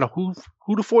like, no matter who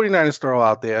the 49ers throw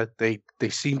out there, they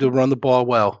seem to run the ball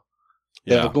well.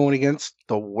 They Yeah. were going against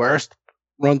the worst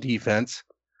run defense,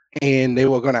 and they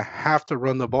were going to have to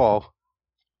run the ball.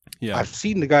 Yeah. I've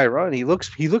seen the guy run. He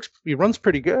runs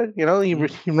pretty good. You know, he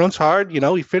runs hard. You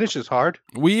know, he finishes hard.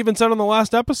 We even said on the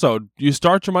last episode, you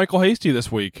start your Michael Hasty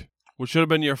this week, which should have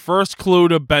been your first clue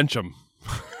to bench him.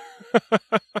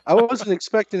 I wasn't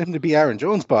expecting him to be Aaron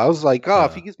Jones, but I was like, oh,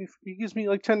 if Yeah. he gives me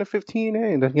like 10 to 15,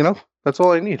 and you know, that's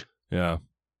all I need. Yeah.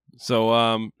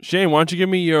 So, Shane, why don't you give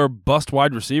me your bust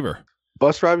wide receiver?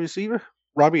 Bust wide receiver,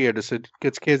 Robbie Anderson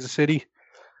gets Kansas City.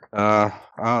 I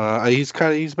don't know.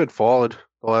 He's been falling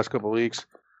the last couple of weeks,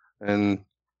 and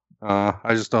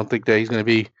I just don't think that he's gonna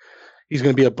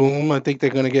be a boom. I think they're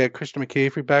gonna get Christian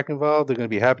McCaffrey back involved. They're gonna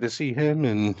be happy to see him,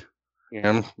 and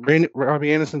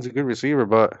Robbie Anderson's a good receiver,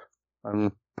 but I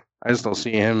just don't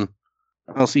see him.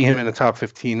 I don't see him in the top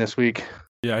 15 this week.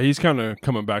 Yeah, he's kind of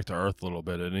coming back to earth a little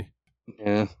bit, isn't he?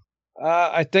 Yeah.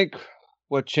 I think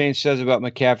what Shane says about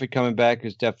McCaffrey coming back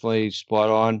is definitely spot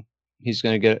on. He's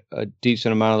going to get a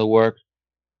decent amount of the work.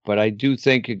 But I do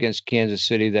think against Kansas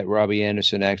City that Robbie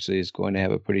Anderson actually is going to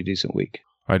have a pretty decent week.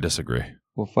 I disagree.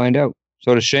 We'll find out.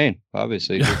 So does Shane,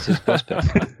 obviously. It's his bust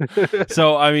pick.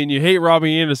 So, I mean, you hate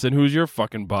Robbie Anderson. Who's your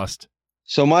fucking bust?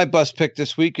 So my bust pick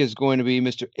this week is going to be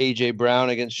Mr. A.J. Brown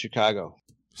against Chicago.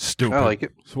 Stupid. I like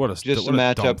it. What a, Just what a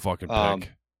a dumb matchup, fucking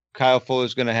pick. Kyle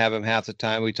Fuller's going to have him half the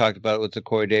time. We talked about it with the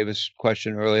Corey Davis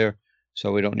question earlier,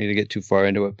 so we don't need to get too far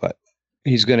into it. But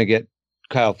he's going to get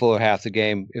Kyle Fuller half the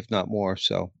game, if not more.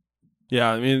 So Yeah,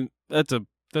 I mean, that's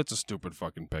a stupid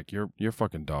fucking pick. You're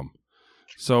fucking dumb.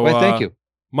 So well, thank you.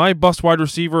 My bust wide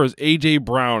receiver is A.J.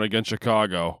 Brown against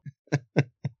Chicago.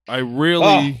 I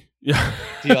really... Yeah.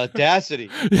 The audacity.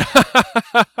 Yeah.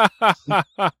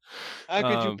 How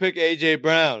could you pick A.J.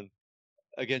 Brown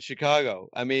against Chicago?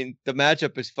 I mean, the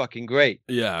matchup is fucking great.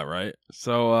 Yeah, right.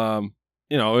 So,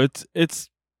 you know, it's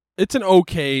an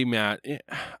okay match.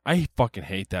 I fucking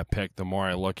hate that pick. The more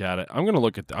I look at it, I'm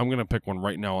gonna pick one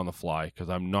right now on the fly because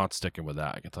I'm not sticking with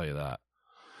that. I can tell you that.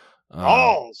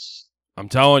 I'm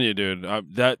telling you, dude.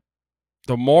 That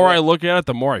the more I look at it,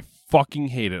 the more I fucking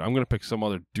hate it. I'm going to pick some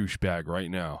other douchebag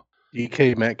right now.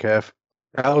 DK Metcalf.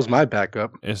 That was my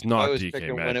backup. It's I not was DK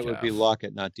picking Metcalf. when it would be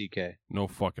Lockett, not DK. No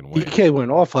fucking way. DK went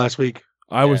off last week.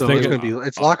 I was So thinking.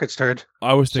 it's Lockett's turn.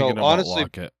 I was So, thinking about honestly,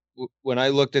 Lockett. When I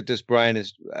looked at this, Brian,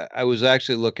 I was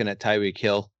actually looking at Tyreek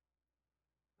Hill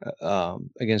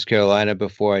against Carolina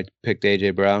before I picked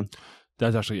AJ Brown.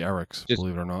 That's actually Eric's, Just-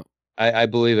 believe it or not. I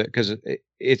believe it because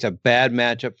it's a bad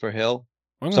matchup for Hill.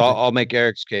 I'm So gonna I'll make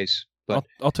Eric's case, but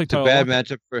I'll take it's a Tyler bad Lockett.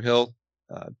 matchup for Hill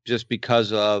just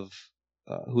because of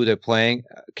who they're playing.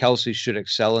 Kelsey should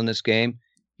excel in this game,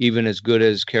 even as good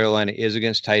as Carolina is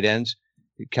against tight ends.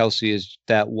 Kelsey is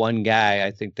that one guy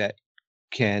I think that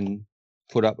can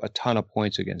put up a ton of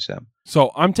points against them. So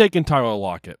I'm taking Tyler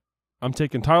Lockett. I'm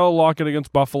taking Tyler Lockett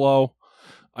against Buffalo.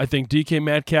 I think DK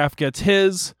Metcalf gets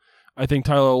his. I think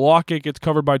Tyler Lockett gets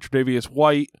covered by Tre'Davious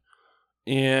White,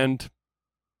 and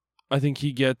I think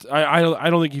he gets. I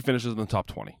don't think he finishes in the top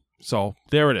 20. So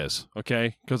there it is.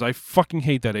 Okay, because I fucking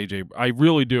hate that AJ. I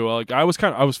really do. Like I was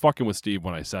fucking with Steve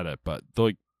when I said it, but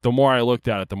the more I looked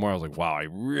at it, the more I was like, wow, I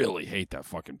really hate that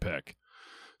fucking pick.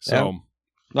 So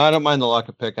No, I don't mind the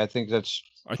Lockett pick. I think that's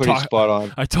pretty spot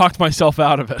on. I talked myself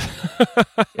out of it.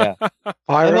 Yeah.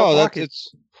 Fire No, up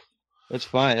that's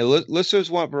fine.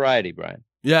 Listeners want variety, Brian.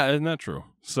 Yeah, isn't that true?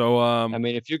 So I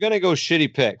mean, if you're gonna go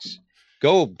shitty picks,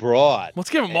 go broad. let's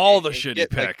give them all the and shitty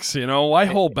get, like, picks. Why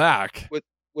hold back?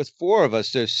 With four of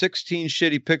us, there's 16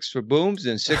 shitty picks for booms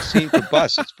and 16 for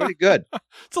busts. It's pretty good.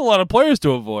 It's a lot of players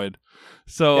to avoid.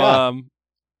 So Yeah.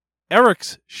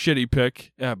 Eric's shitty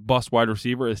pick at bust wide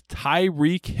receiver is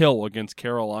Tyreek Hill against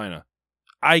Carolina.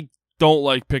 I don't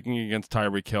like picking against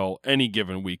Tyreek Hill any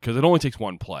given week because it only takes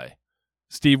one play.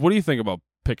 Steve, what do you think about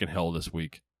picking Hill this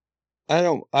week? I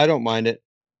don't mind it.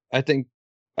 I think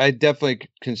I definitely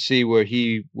can see where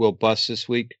he will bust this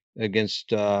week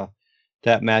against that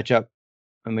matchup.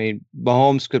 I mean,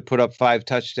 Mahomes could put up 5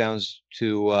 touchdowns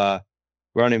to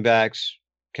running backs,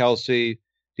 Kelsey,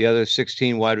 the other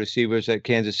 16 wide receivers that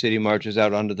Kansas City marches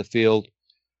out onto the field.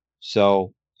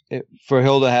 So for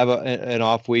Hill to have an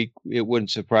off week, it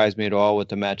wouldn't surprise me at all with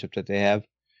the matchup that they have.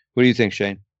 What do you think,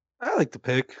 Shane? I like the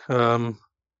pick.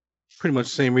 Pretty much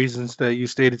the same reasons that you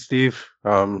stated, Steve.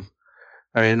 I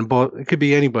mean, it could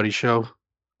be anybody's show,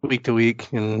 week to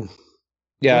week, and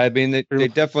Yeah, I mean, they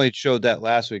definitely showed that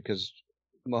last week because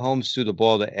Mahomes threw the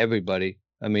ball to everybody.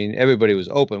 I mean, everybody was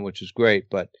open, which was great,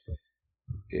 but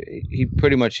he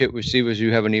pretty much hit receivers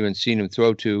you haven't even seen him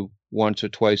throw to once or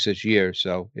twice this year.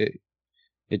 So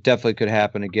it definitely could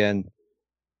happen again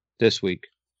this week.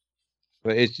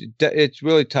 But it's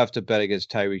really tough to bet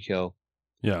against Tyreek Hill.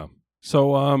 Yeah.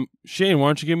 So, Shane, why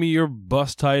don't you give me your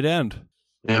bust tight end?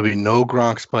 there'll be no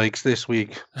Gronk spikes this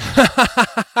week.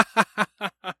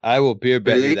 I will beer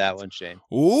bet you that one, Shane.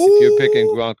 Ooh. If you're picking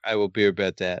Gronk, I will beer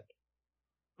bet that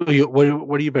What are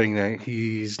you betting that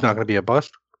he's not going to be a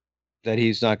bust?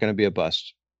 he's not going to be a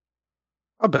bust.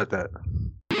 I'll bet that.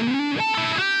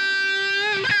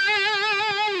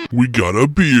 We got a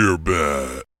beer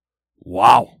bet.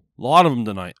 Wow. A lot of them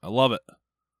tonight. I love it.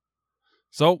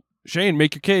 So, Shane,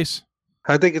 make your case.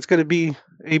 I think it's going to be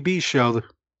AB's show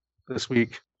this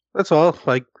week. That's all.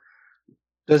 Like,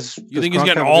 does think he's Gronk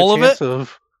getting have a all good of it? chance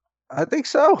I think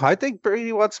so. I think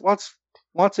Brady wants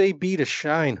AB to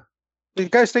shine. The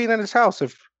guy's staying at his house.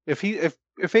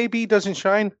 If AB doesn't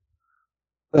shine,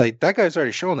 like that guy's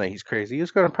already shown that he's crazy.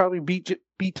 He's going to probably beat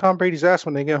Tom Brady's ass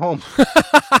when they get home.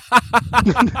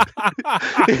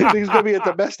 He's going to be a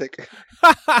domestic.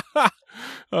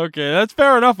 Okay, that's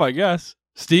fair enough, I guess.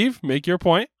 Steve, make your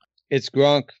point. It's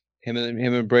Gronk. Him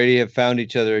and Brady have found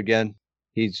each other again.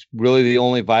 He's really the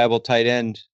only viable tight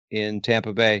end in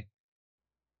Tampa Bay.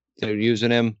 They're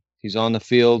using him. He's on the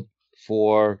field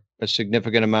for a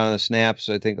significant amount of the snaps.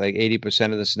 I think like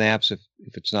 80% of the snaps, if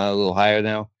it's not a little higher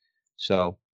now.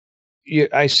 So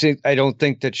I don't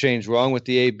think that Shane's wrong with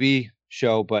the AB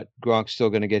show, but Gronk's still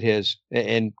going to get his.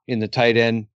 And in the tight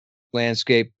end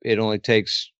landscape, it only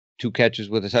takes 2 catches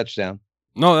with a touchdown.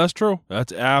 No, that's true.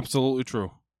 That's absolutely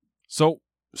true. So,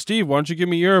 Steve, why don't you give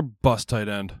me your bust tight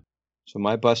end? So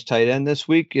my bust tight end this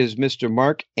week is Mr.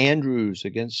 Mark Andrews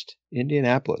against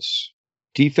Indianapolis.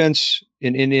 Defense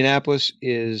in Indianapolis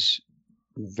is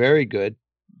very good.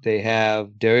 They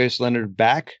have Darius Leonard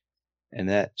back, and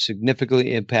that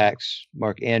significantly impacts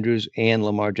Mark Andrews and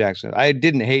Lamar Jackson. I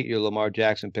didn't hate your Lamar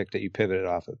Jackson pick that you pivoted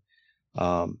off of.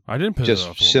 I didn't pivot just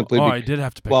off simply I did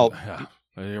have to pick. well, Yeah,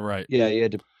 you're right. Yeah,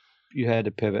 you had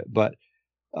to pivot, but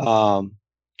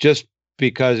just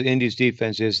because Indy's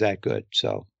defense is that good.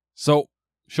 So,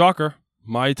 shocker,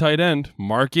 my tight end,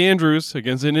 Mark Andrews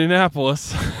against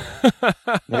Indianapolis.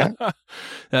 Yeah.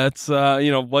 That's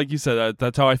like you said,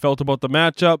 that's how I felt about the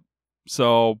matchup.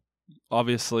 So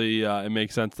obviously, it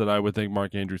makes sense that I would think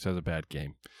Mark Andrews has a bad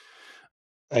game.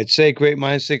 I'd say great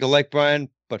minds think alike, Brian,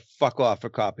 but fuck off for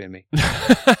copying me.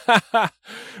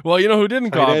 Well, you know who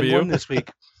didn't copy you? Won this week.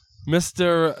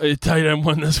 Mr. Tight End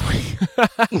won this week.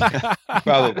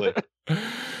 Probably.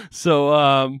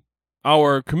 So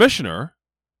our commissioner,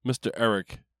 Mr.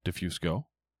 Eric DeFusco,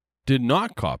 did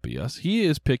not copy us. He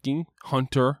is picking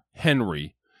Hunter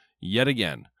Henry yet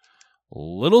again. A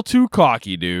little too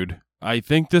cocky, dude. I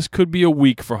think this could be a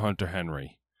week for Hunter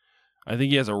Henry. I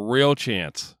think he has a real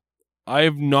chance. I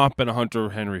have not been a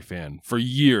Hunter Henry fan. For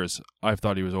years, I've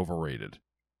thought he was overrated.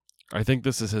 I think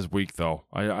this is his week, though.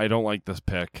 I don't like this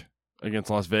pick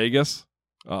against Las Vegas.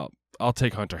 I'll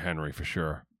take Hunter Henry for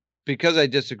sure. Because I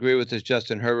disagree with his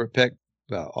Justin Herbert pick,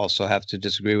 well, also have to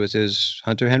disagree with his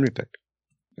Hunter Henry pick.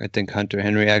 I think Hunter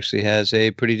Henry actually has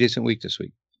a pretty decent week this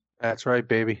week. That's right,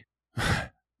 baby.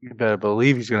 You better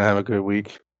believe he's gonna have a good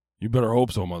week. You better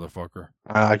hope so, motherfucker.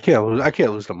 I can't lose. I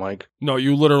can't lose the mic. No,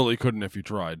 you literally couldn't if you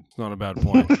tried. It's not a bad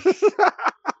point.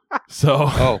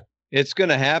 So, it's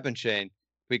gonna happen, Shane,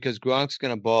 because Gronk's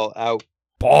gonna ball out.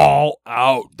 Ball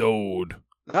out, dude.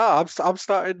 No, I'm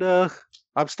starting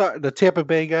the Tampa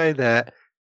Bay guy that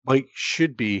Mike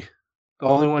should be the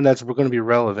only one that's going to be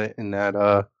relevant in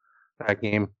that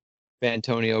game.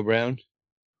 Antonio Brown.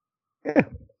 Yeah.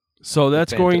 So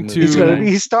that's going to.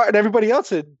 He's starting everybody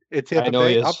else in Tampa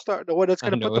Bay. I'm starting the one that's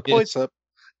going to put the points up.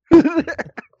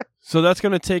 So that's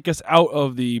going to take us out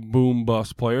of the boom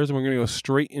bust players, and we're going to go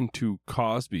straight into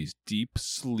Cosby's deep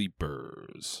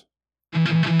sleepers.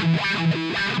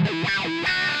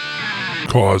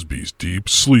 Cosby's Deep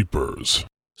Sleepers.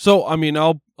 So, I mean,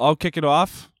 I'll kick it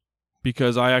off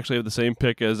because I actually have the same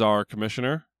pick as our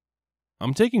commissioner.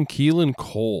 I'm taking Keelan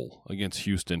Cole against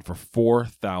Houston for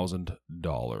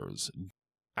 $4,000.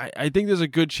 I think there's a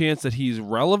good chance that he's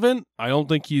relevant. I don't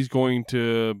think he's going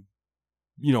to,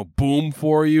 boom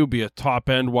for you, be a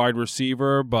top-end wide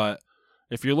receiver, but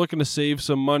if you're looking to save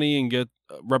some money and get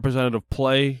representative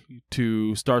play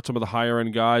to start some of the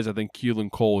higher-end guys, I think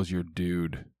Keelan Cole is your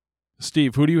dude.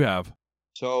 Steve, who do you have?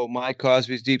 So my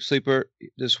Cosby's deep sleeper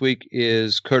this week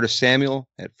is Curtis Samuel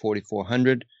at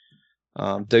 4,400.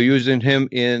 They're using him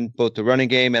in both the running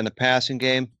game and the passing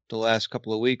game the last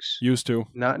couple of weeks. Used to.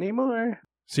 Not anymore.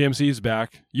 CMC's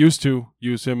back. Used to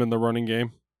use him in the running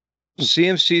game.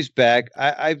 CMC's back.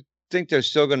 I think they're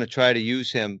still going to try to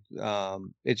use him.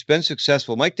 It's been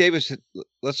successful. Mike Davis,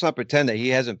 let's not pretend that he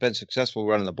hasn't been successful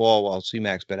running the ball while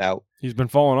C-Mac's been out. He's been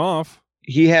falling off.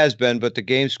 He has been, but the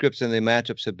game scripts and the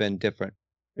matchups have been different.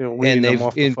 And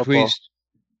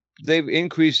they've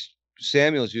increased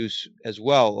Samuel's use as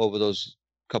well over those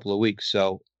couple of weeks.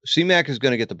 So C-Mac is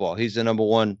going to get the ball. He's the number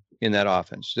one in that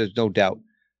offense. There's no doubt.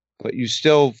 But you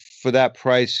still, for that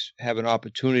price, have an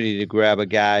opportunity to grab a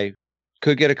guy.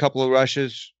 Could get a couple of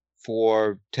rushes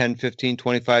for 10, 15,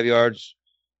 25 yards,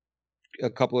 a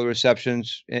couple of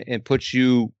receptions, and puts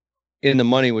you in the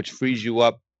money, which frees you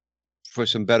up for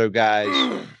some better guys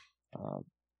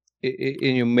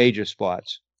in your major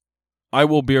spots. I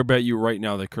will beer bet you right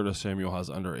now that Curtis Samuel has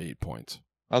under 8 points.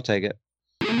 I'll take it.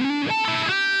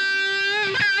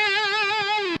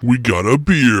 We got a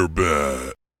beer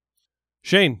bet.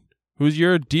 Shane, who's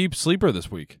your deep sleeper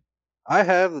this week? I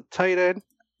have the tight end,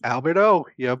 Albert O,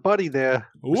 your buddy there,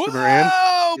 Mr. Whoa, Moran.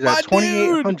 He's at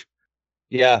 2,800.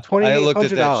 Yeah, I looked at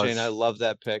that, $2,800. Shane. I love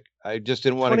that pick. I just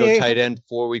didn't want to go tight end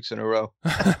 4 weeks in a row.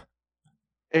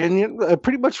 And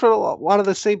pretty much for a lot of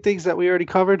the same things that we already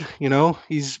covered,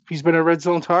 he's been a red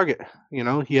zone target.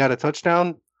 He had a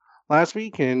touchdown last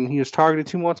week, and he was targeted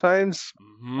 2 more times.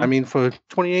 Mm-hmm. I mean, for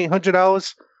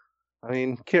 $2,800,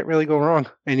 can't really go wrong.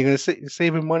 And you're going to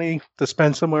save him money to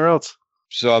spend somewhere else.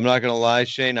 So I'm not going to lie,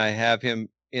 Shane. I have him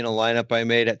in a lineup I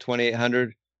made at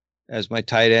 2,800 as my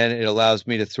tight end. It allows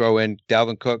me to throw in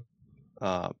Dalvin Cook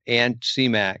and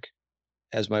C-Mac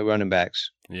as my running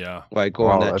backs. Yeah, by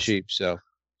going that cheap. So.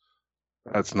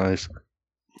 That's nice.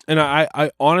 And I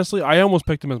honestly, I almost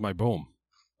picked him as my boom.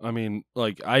 I mean,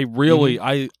 like, I really,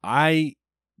 I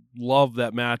love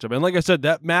that matchup. And like I said,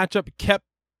 that matchup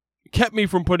kept me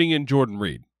from putting in Jordan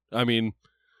Reed. I mean,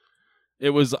 I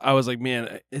was like,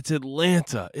 man, it's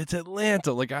Atlanta. It's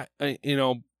Atlanta. Like,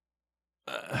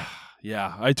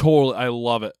 yeah, I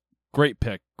love it. Great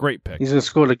pick. He's going to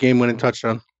score the game-winning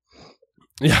touchdown.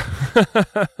 Yeah.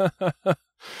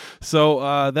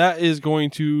 So that is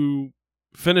going to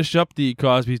finish up the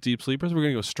Cosby's Deep Sleepers. We're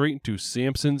going to go straight into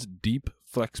Samson's Deep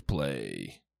Flex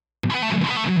Play.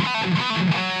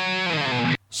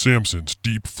 Samson's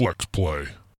Deep Flex Play.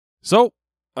 So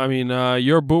I mean,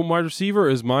 your boom wide receiver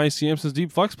is my Samson's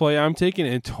deep flex play. I'm taking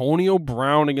Antonio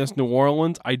Brown against New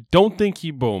Orleans. I don't think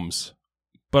he booms,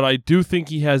 but I do think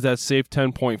he has that safe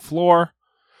 10-point floor,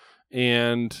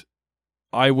 and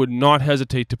I would not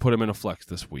hesitate to put him in a flex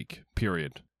this week,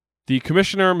 period. The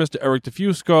commissioner, Mr. Eric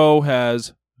DeFusco,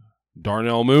 has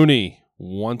Darnell Mooney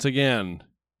once again.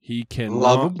 He can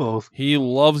Love them both. He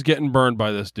loves getting burned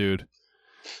by this dude.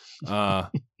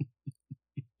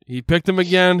 He picked him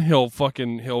again. He'll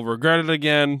regret it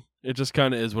again. It just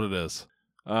kind of is what it is.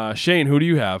 Shane, who do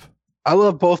you have? I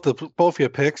love both your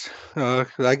picks.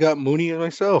 I got Mooney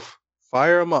myself.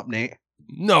 Fire him up, Nate.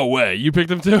 No way. You picked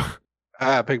him too?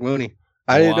 I picked Mooney.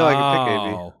 I didn't know I could pick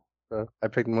AB. Wow. So I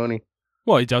picked Mooney.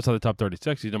 Well, he's outside the top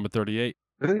 36. He's number 38.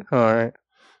 Really? All right.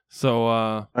 So,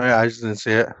 All right. I just didn't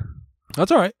see it.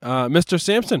 that's all right. Mr.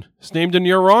 Sampson, it's named in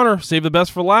your honor. Save the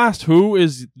best for last. Who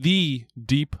is the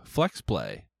deep flex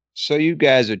play? So you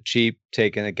guys are cheap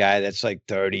taking a guy that's like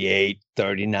 38,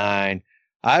 39.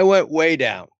 I went way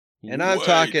down. And I'm Way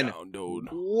talking down, dude.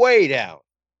 way down.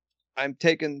 I'm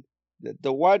taking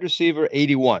the wide receiver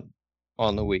 81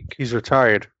 on the week He's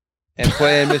retired. and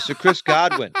playing Mr. Chris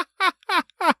Godwin.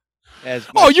 As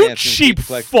my Oh, you Samson's cheap deep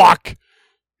flex. fuck.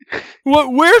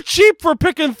 What? We're cheap for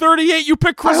picking 38. You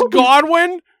pick Chris hope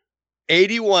Godwin?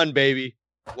 81, baby.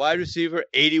 Wide receiver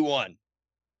 81.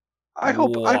 I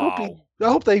hope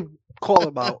they call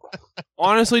him out.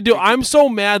 Honestly, dude, I'm so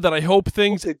mad that I hope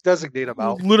things They designate him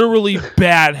out. literally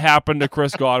bad happen to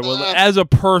Chris Godwin. As a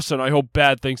person, I hope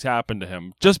bad things happen to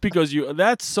him. Just because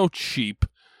that's so cheap.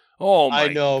 Oh my I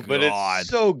know, God. but it's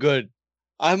so good.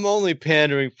 I'm only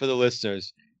pandering for the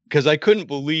listeners because I couldn't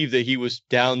believe that he was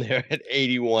down there at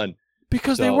 81.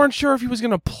 Because they So- weren't sure if he was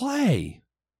going to play.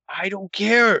 I don't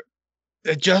care.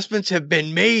 Adjustments have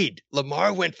been made.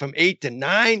 Lamar went from 8 to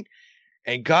 9,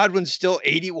 and Godwin's still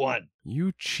 81.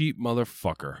 You cheap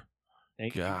motherfucker.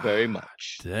 Thank God. you very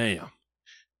much. Damn.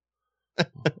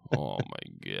 Oh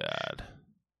my God.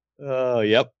 Oh,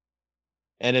 yep.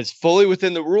 And it's fully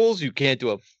within the rules. You can't do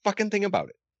a fucking thing about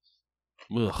it.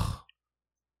 Ugh.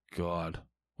 God.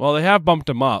 Well, they have bumped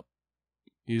him up.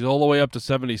 He's all the way up to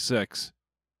 76.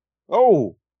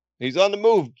 Oh, he's on the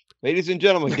move. Ladies and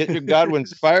gentlemen, get your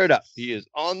Godwins fired up. He is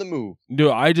on the move.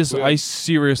 Dude, I Good.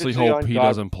 seriously Good to hope on he God.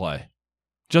 doesn't play.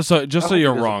 Just so I hope he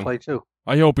you're doesn't wrong. Play too.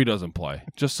 I hope he doesn't play.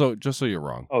 Just so you're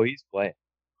wrong. Oh, he's playing.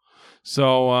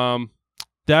 So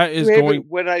that is Maybe going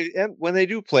when they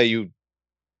do play, you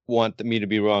want me to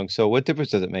be wrong. So what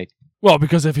difference does it make? well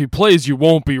because if he plays, you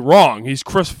won't be wrong. He's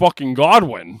Chris fucking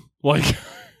Godwin. Like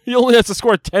he only has to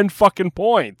score 10 fucking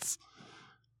points.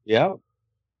 Yeah.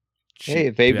 Hey,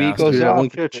 if Cheap AB bastard. goes Do that out, one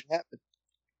it catch. happens.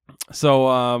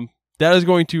 So that is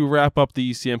going to wrap up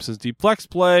the Samson's Deep Flex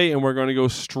play, and we're going to go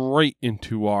straight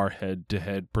into our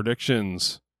head-to-head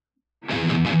predictions.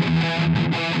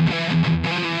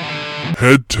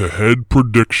 Head-to-head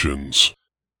predictions.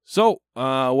 So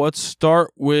let's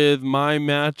start with my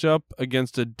matchup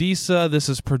against Adisa. This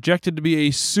is projected to be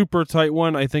a super tight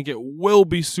one. I think it will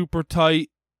be super tight,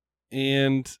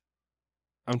 and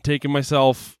I'm taking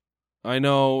myself. I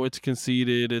know it's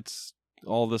conceded. It's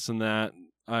all this and that.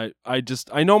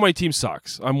 I know my team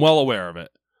sucks. I'm well aware of it.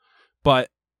 But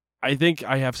I think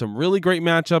I have some really great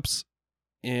matchups,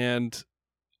 and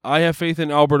I have faith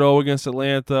in Alberto against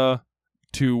Atlanta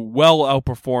to well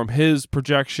outperform his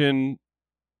projection.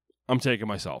 I'm taking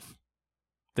myself.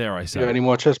 There, I You said have it. any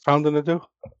more chest pounding to do?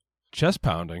 Chest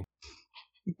pounding.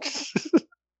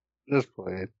 Just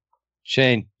playing.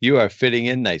 Shane, you are fitting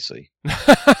in nicely.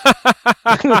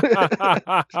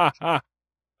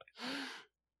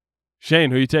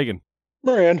 Shane, who you taking?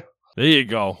 Moran. There you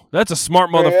go. That's a smart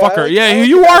Yeah, motherfucker. I Yeah, like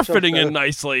you the are matchup fitting in there.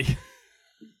 nicely.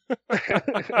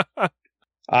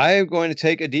 I am going to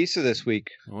take Adisa this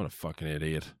week. What a fucking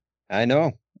idiot. I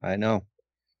know.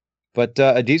 But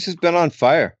Adisa's been on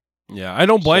fire. Yeah, I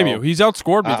don't blame So, you. He's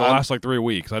outscored me the I'm- last like 3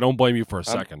 weeks. I don't blame you for a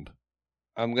second.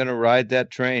 I'm going to ride that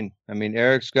train. I mean,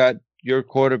 Eric's got your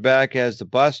quarterback as the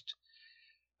bust.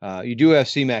 You do have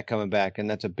C-Mac coming back, and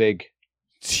that's a big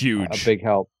It's huge.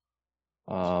 help.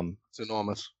 It's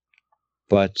enormous.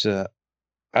 But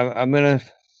I'm gonna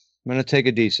take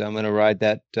Adisa. I'm gonna ride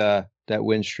that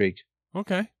win streak.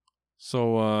 Okay.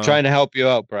 So Trying to help you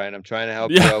out, Brian. I'm trying to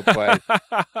help you out by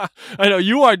I know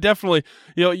you are definitely.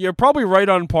 You're probably right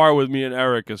on par with me and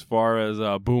Eric as far as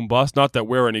boom bust. Not that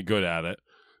we're any good at it,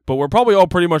 but we're probably all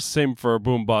pretty much the same for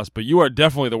boom bust. But you are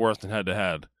definitely the worst in head to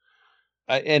head.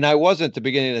 and I wasn't at the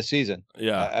beginning of the season.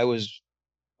 Yeah.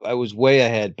 I was way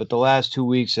ahead, but the last 2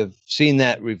 weeks have seen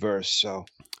that reverse.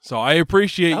 So I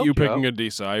appreciate Help you you picking out.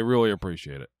 Adisa. I really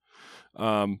appreciate it.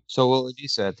 So will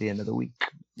Adisa at the end of the week.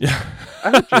 Yeah. I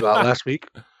helped you out last week.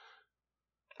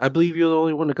 I believe you're the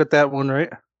only one that got that one right.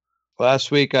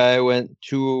 Last week I went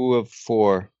 2 of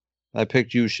 4. I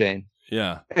picked you, Shane.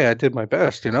 Yeah. Hey, I did my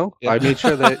best. Yeah. I made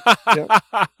sure that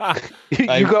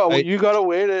you got a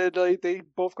win and they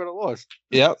both got a loss.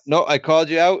 Yep. No, I called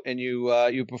you out and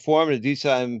you performed.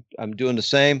 Adisa, I'm doing the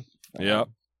same. Yep.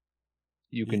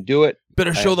 You can do it.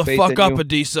 Better I show have the faith fuck in up, you.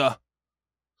 Adisa.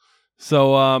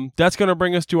 So that's going to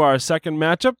bring us to our second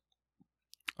matchup.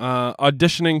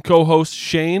 Auditioning co-host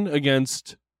Shane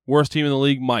against worst team in the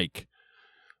league, Mike.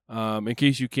 In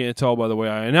case you can't tell by the way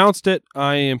I announced it,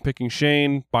 I am picking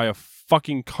Shane by a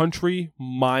fucking country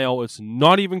mile. It's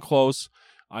not even close.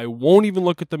 I won't even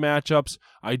look at the matchups.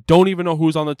 I don't even know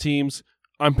who's on the teams.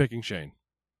 I'm picking Shane.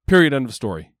 Period. End of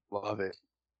story. Love it.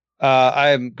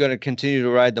 I'm going to continue to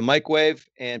ride the Mike wave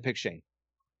and pick Shane.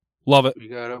 Love it. We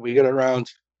got a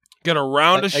round. Get a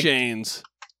round of I- Shanes.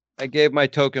 I gave my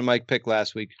token Mike pick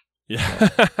last week. Yeah.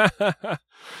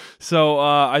 So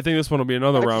I think this one will be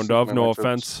another I can round see of, my no matchups.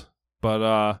 offense.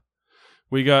 But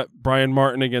we got Brian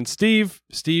Martin against Steve.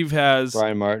 Steve has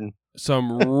Brian Martin.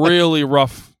 some really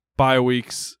rough bye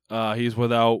weeks. He's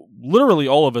without literally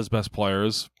all of his best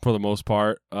players for the most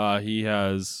part. He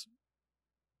has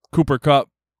Cooper Kupp,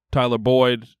 Tyler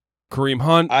Boyd, Kareem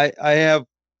Hunt. I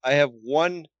have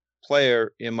one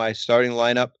player in my starting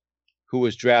lineup who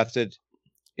was drafted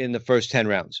in the first 10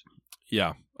 rounds.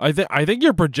 Yeah. I think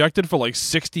you're projected for like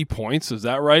 60 points. Is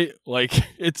that right? Like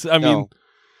I mean, No.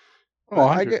 Oh,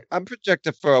 I'm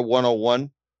projected for a 101.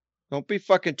 Don't be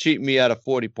fucking cheating me out of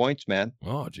 40 points, man.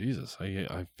 oh Jesus,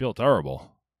 I feel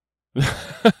terrible.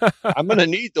 I'm gonna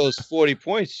need those 40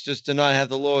 points just to not have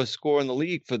the lowest score in the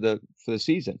league for the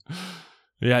season.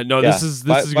 Yeah, no, Yeah. this is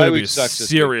Bye going to be a week sucks this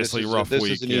week. seriously This is rough this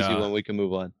week. is an yeah. easy one. We can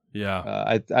move on.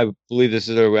 Yeah. I believe this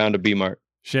is a round of B-Mart.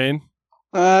 Shane?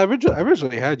 I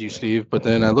originally had you, Steve, but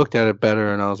then I looked at it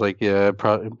better and I was like, yeah,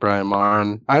 probably Brian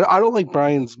Martin. I don't like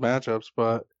Brian's matchups,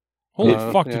 but Holy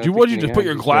Yeah, fuck, yeah, did you I what think did you he put has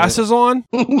your his glasses on?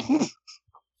 I,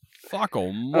 Fuck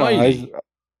almighty.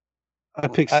 I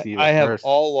picked Steve. I at have first.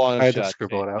 all long I had to shots.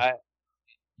 scribble it out.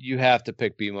 You have to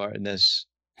pick B-Mart in this.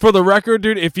 For the record,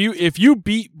 dude, if you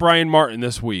beat Brian Martin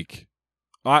this week,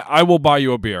 I will buy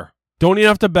you a beer. Don't even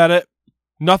have to bet it.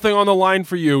 Nothing on the line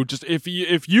for you. Just if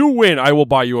you win, I will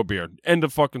buy you a beer. End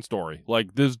of fucking story.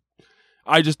 Like this,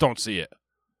 I just don't see it.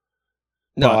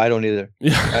 No, But- I don't either.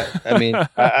 Yeah. I mean,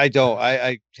 I don't.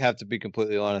 I have to be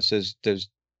completely honest. There's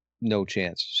no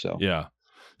chance. So Yeah.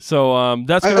 So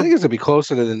that's I gonna think it's gonna be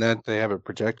closer than that. They have it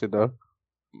projected though.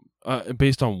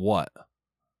 based on what?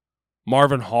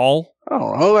 Marvin Hall, I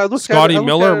don't know. I looked Scotty at it,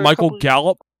 Miller, Michael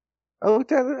Gallup. I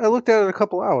looked at it a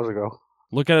couple hours ago.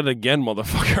 Look at it again,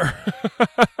 motherfucker.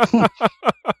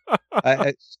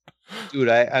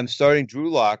 I'm starting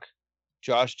Drew Lock.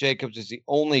 Josh Jacobs is the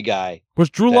only guy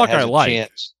Which Drew that Lock has I a like.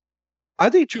 chance. I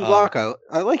think Drew Lock.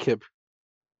 I like him.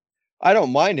 I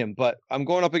don't mind him, but I'm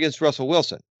going up against Russell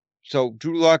Wilson. So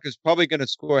Drew Lock is probably going to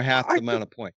score half the amount of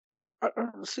points.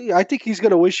 See, I think he's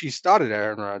gonna wish he started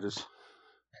Aaron Rodgers.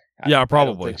 Yeah, I don't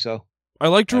probably. think so. I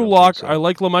like Drew don't Lock. think so. I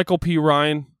like LaMichael P.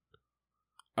 Ryan.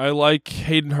 I like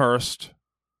Hayden Hurst.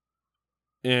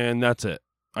 And that's it.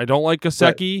 I don't like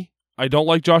Gesicki. I don't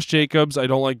like Josh Jacobs. I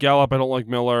don't like Gallup. I don't like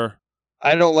Miller.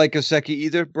 I don't like Gesicki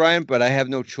either, Brian, but I have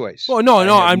no choice. Oh, no, I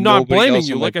no, have I'm not nobody blaming else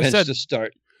you. on my Like I bench said, to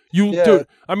start. Dude,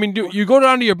 you go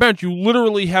down to your bench, you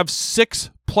literally have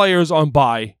 6 players on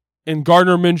bye and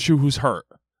Gardner Minshew who's hurt.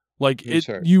 Like Who's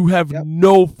hurt. you have Yep.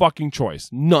 no fucking choice.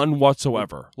 None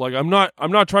whatsoever. Like I'm not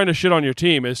trying to shit on your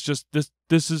team. It's just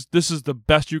this is the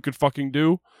best you could fucking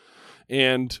do.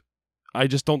 And I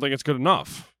just don't think it's good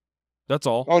enough. That's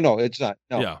all. Oh no, it's not.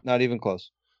 No, Yeah. not even close.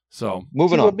 So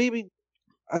Moving See, but on. maybe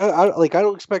I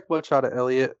don't expect much out of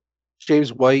Elliott.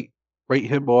 James White, write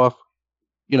him off.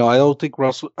 I don't think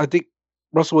Russell. I think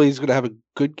Russell Wilson's going to have a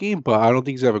good game, but I don't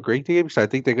think he's going to have a great game. So I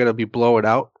think they're going to be blowing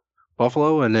out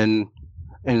Buffalo, and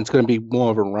it's going to be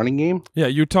more of a running game. yeah,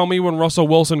 you tell me when Russell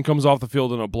Wilson comes off the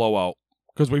field in a blowout.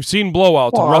 Because we've seen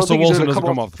blowouts and I don't Russell think he's Wilson gonna doesn't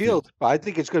come off the field. but I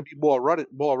think it's going to be more running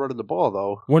the ball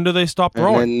though. When do they stop And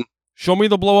throwing? then Show me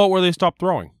the blowout where they stopped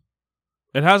throwing.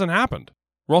 It hasn't happened.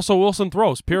 Russell Wilson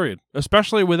throws, period.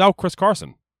 Especially without Chris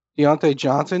Carson. Deontay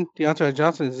Johnson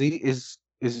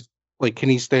is like, can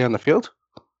he stay on the field?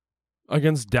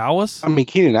 Against Dallas? I mean,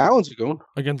 Keenan Allen's going.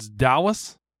 Against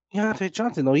Dallas? Deontay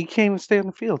Johnson, though, he can't even stay on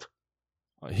the field.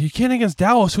 He can't against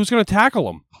Dallas. Who's going to tackle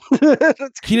him?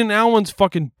 That's- Keenan Allen's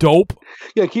fucking dope.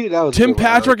 yeah, Keenan Allen's Tim a good one. I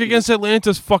Patrick like against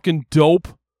Atlanta's fucking dope.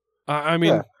 I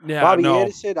mean, yeah, Bobby no.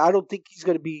 Anderson. I don't think he's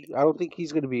gonna be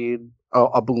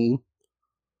a boom.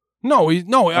 No,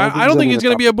 I don't think he's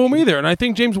going to be a boom either. And I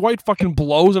think James White fucking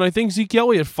blows, and I think Zeke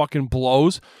Elliott fucking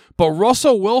blows. But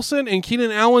Russell Wilson and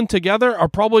Keenan Allen together are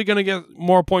probably going to get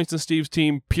more points than Steve's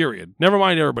team, period. Never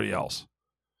mind everybody else.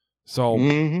 So,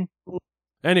 anyway.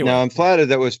 Now, I'm flattered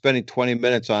that we're spending 20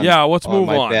 minutes on, let's move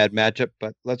my on. bad matchup,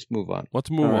 but let's move on.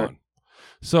 Let's move on.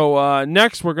 So,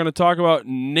 next, we're going to talk about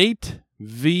Nate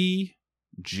v.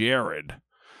 Jared.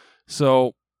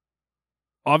 So,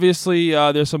 obviously,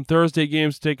 there's some Thursday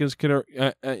games to take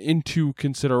into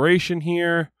consideration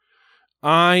here.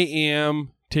 I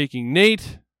am taking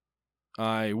Nate.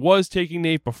 I was taking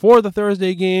Nate before the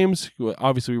Thursday games.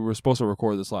 Obviously, we were supposed to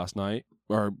record this last night,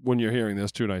 or when you're hearing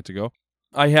this, 2 nights ago.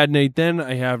 I had Nate then.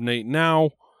 I have Nate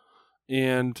now,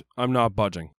 and I'm not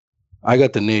budging. I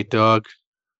got the Nate dog.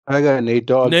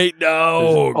 Nate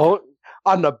dog. Oh,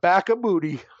 on the back of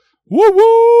Moody. Woo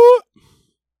woo.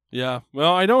 Yeah,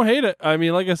 well, I don't hate it. I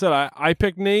mean, like I said, I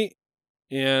picked Nate,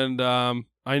 and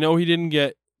I know he didn't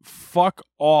get fuck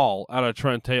all out of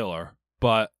Trent Taylor,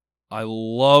 but I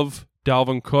love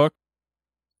Dalvin Cook.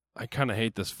 I kind of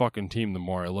hate this fucking team the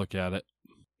more I look at it.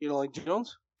 You don't like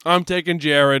Jones? I'm taking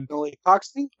Jared. You don't like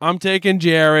Hochstein? I'm taking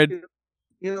Jared.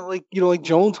 You don't like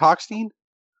Jones, Hochstein?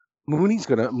 Mooney's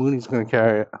gonna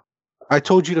carry it. I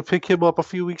told you to pick him up a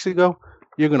few weeks ago.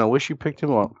 You're gonna wish you picked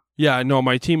him up. Yeah, no,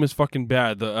 my team is fucking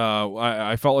bad.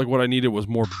 I felt like what I needed was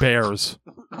more bears.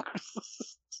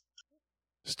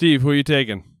 Steve, who are you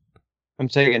taking? I'm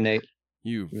taking Nate.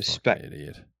 You Respect. fucking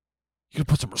idiot. You can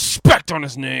put some respect on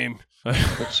his name.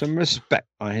 Put some respect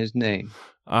on his name.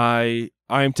 I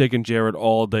am taking Jared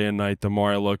all day and night the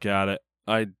more I look at it.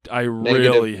 I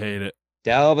really hate it.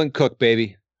 Dalvin Cook,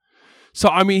 baby. So,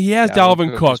 I mean, he has Dalvin Dalvin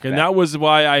Cook Cook, is and back. that was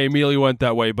why I immediately went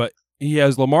that way. But he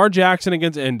has Lamar Jackson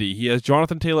against Indy. He has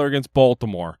Jonathan Taylor against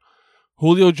Baltimore.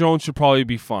 Julio Jones should probably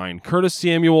be fine. Curtis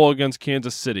Samuel against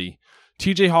Kansas City.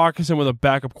 TJ Hawkinson with a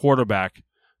backup quarterback.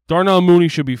 Darnell Mooney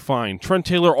should be fine. Trent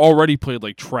Taylor already played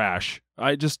like trash.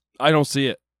 I don't see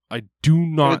it. I do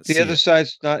not see it. The other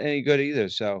side's not any good either,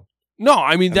 so. No,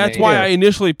 I mean, that's why I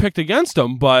initially picked against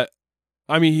him, but,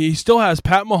 I mean, he still has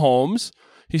Pat Mahomes.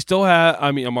 He still has,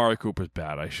 I mean, Amari Cooper's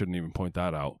bad. I shouldn't even point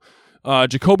that out.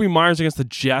 Jacoby Myers against the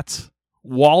Jets.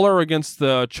 Waller against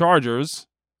the Chargers.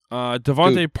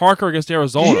 Devontae Parker against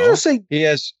Arizona. Did you just say, He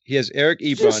has Eric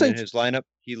Ebron in his lineup.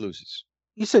 He loses.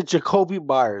 you said Jacoby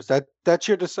Myers. That's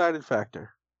your deciding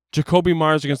factor. Jacoby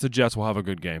Myers against the Jets will have a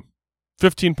good game.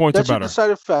 15 points That's or your better.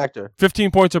 deciding factor.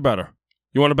 15 points or better.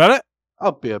 You want to bet it?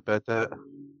 I'll be up at that.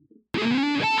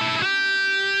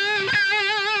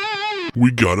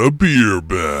 We got a beer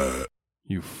bet.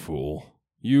 You fool.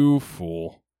 You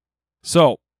fool.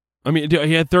 So, I mean,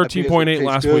 he had 13.8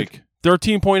 last week.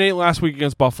 13.8 last week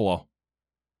against Buffalo.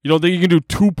 You don't think you can do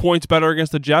 2 points better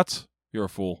against the Jets? You're a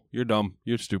fool. You're dumb.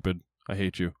 You're stupid. I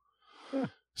hate you. Yeah.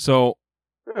 So,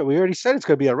 Yeah, we already said it's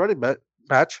going to be a running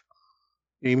match.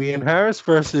 Damian Harris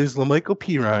versus LaMichael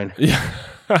Pirine. yeah.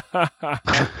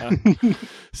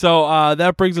 So,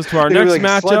 that brings us to our They're next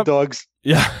like sled matchup. dogs.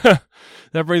 Yeah.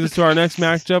 That brings us to our next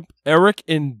matchup. Eric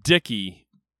and Dickey.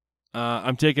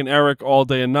 I'm taking Eric all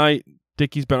day and night.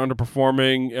 Dickey's been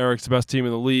underperforming. Eric's the best team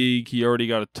in the league. He already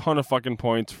got a ton of fucking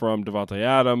points from Devontae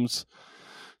Adams.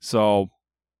 So,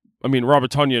 I mean, Robert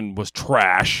Tonyan was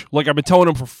trash. Like, I've been telling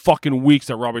him for fucking weeks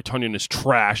that Robert Tonyan is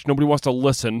trash. Nobody wants to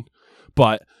listen,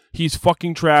 but he's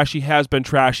fucking trash. He has been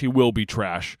trash. He will be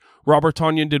trash. Robert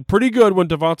Tonyan did pretty good when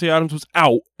Devontae Adams was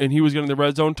out and he was getting the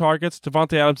red zone targets.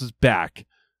 Devontae Adams is back.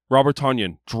 Robert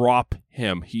Tonyan, drop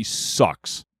him. He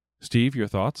sucks. Steve, your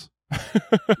thoughts?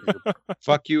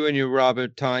 Fuck you and your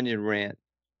Robert Tonyan rant.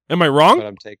 Am I wrong? But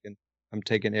I'm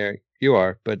taking Eric. You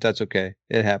are, but that's okay.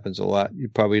 It happens a lot. You're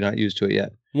probably not used to it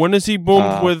yet. When is he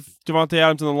boomed with Devontae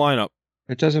Adams in the lineup?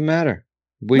 It doesn't matter.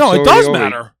 No, it does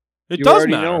matter. It you does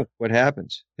already matter. know what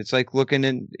happens. It's like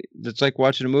it's like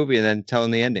watching a movie and then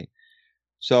telling the ending.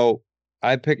 So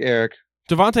I pick Eric.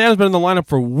 Devontae Adams has been in the lineup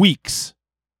for weeks.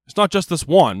 It's not just this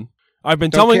one. I've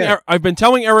been Don't telling care. I've been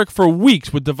telling Eric for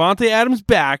weeks. With Devontae Adams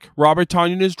back, Robert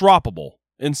Tonyan is droppable.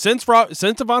 And since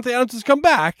Devontae Adams has come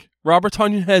back, Robert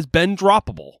Tonyan has been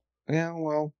droppable. Yeah,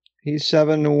 well, he's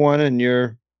 7-1 and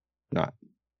you're not.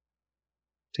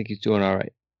 I think he's doing all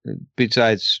right.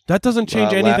 Besides, That doesn't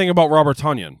change anything about Robert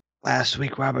Tonyan. last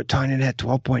week Robert Tonyan had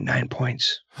 12.9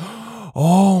 points.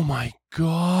 Oh my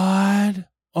God.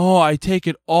 Oh, I take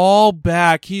it all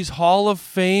back. He's Hall of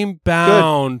Fame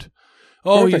bound. Good.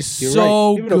 Oh, Perfect. he's You're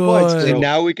so right. good. And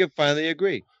now we can finally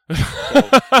agree.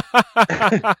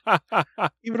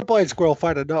 Even a blind squirrel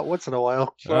find a nut once in a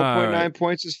while. 12.9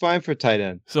 points is fine for tight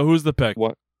end. So who's the pick?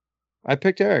 What? I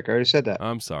picked Eric. I already said that.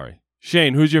 I'm sorry.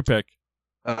 Shane, who's your pick?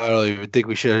 I don't even think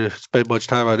we should spend much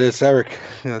time on this, Eric.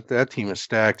 That team is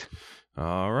stacked.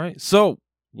 All right. So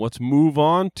let's move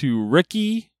on to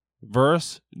Ricky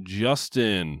versus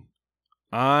Justin.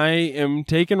 I am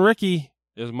taking Ricky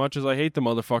as much as I hate the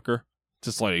motherfucker. It's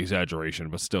a slight exaggeration,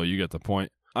 but still, you get the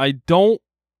point. I don't.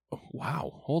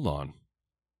 Wow. Hold on.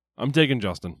 I'm taking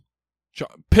Justin.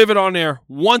 Pivot on there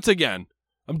once again.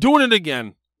 I'm doing it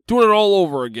again. Doing it all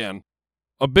over again.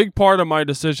 A big part of my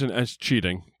decision, as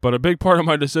cheating, but a big part of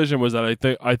my decision was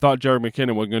that I thought Jared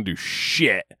McKinnon was going to do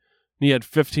shit. He had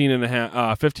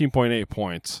 15.8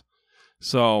 points.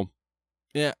 So,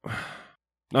 yeah,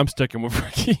 I'm sticking with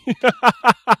Ricky.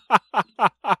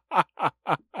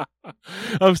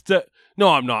 No,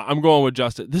 I'm not. I'm going with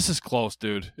Justin. This is close,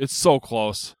 dude. It's so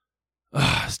close.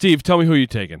 Steve, tell me who you're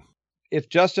taking. If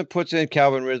Justin puts in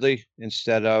Calvin Ridley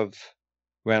instead of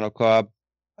Randall Cobb,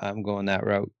 I'm going that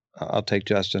route. I'll take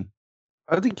Justin.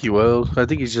 I think he will. I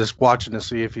think he's just watching to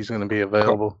see if he's going to be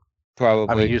available. Probably.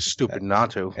 I mean, you're stupid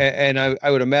not to. And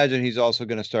I would imagine he's also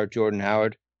going to start Jordan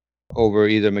Howard over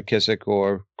either McKissick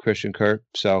or Christian Kirk.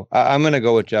 So I'm going to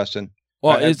go with Justin.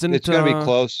 Well, it's going to be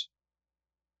close.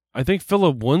 I think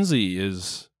Philip Lindsay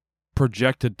is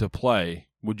projected to play.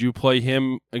 Would you play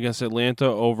him against Atlanta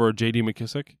over J.D.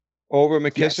 McKissick? Over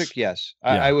McKissick, yes.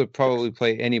 Yeah. I would probably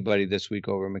play anybody this week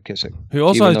over McKissick. He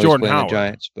also has Jordan Howard.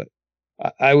 Giants, but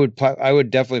I would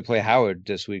definitely play Howard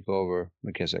this week over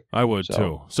McKissick. I would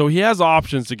too. So he has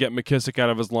options to get McKissick out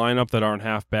of his lineup that aren't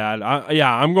half bad.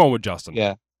 I'm going with Justin.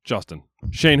 Yeah, Justin.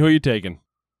 Shane, who are you taking?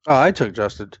 Oh, I took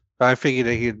Justin. I figured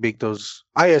that he'd make those.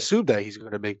 I assumed that he's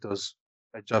going to make those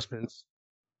adjustments.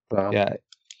 Yeah.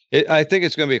 I think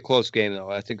it's going to be a close game,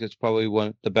 though. I think it's probably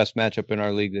the best matchup in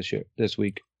our league this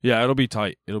week. Yeah, it'll be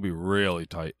tight. It'll be really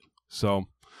tight. So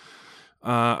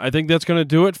I think that's going to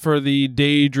do it for the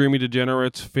Daydreamy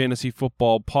Degenerates Fantasy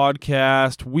Football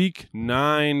Podcast, Week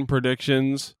 9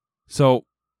 predictions. So,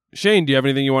 Shane, do you have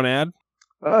anything you want to add?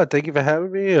 Thank you for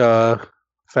having me.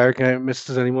 If Eric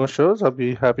misses any more shows, I'll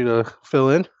be happy to fill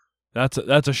in. That's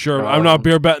a sure. I'm not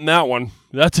beer betting that one.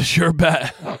 That's a sure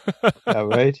bet. Yeah,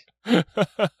 right.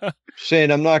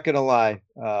 Shane, I'm not going to lie.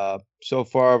 So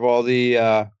far, of all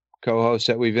the co-hosts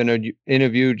that we've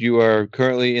interviewed, you are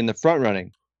currently in the front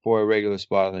running for a regular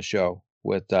spot on the show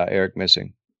with Eric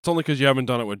missing. It's only because you haven't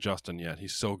done it with Justin yet.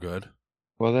 He's so good.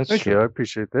 Well, that's Thank true. you. I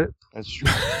appreciate that. That's true.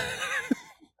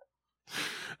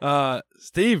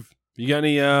 Steve, you got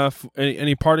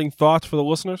any parting thoughts for the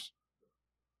listeners?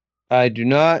 I do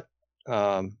not.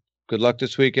 Good luck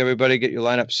this week, everybody. Get your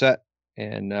lineup set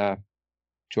and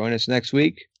join us next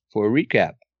week for a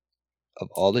recap of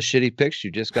all the shitty picks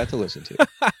you just got to listen to.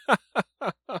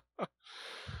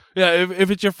 Yeah, if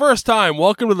it's your first time,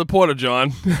 welcome to the Porta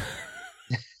John.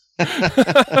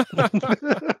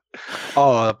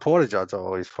 Oh, Porta Johns are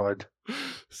always fun.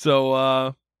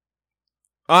 So,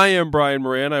 I am Brian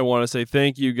Moran. I want to say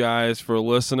thank you guys for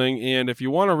listening. And if you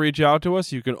want to reach out to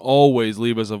us, you can always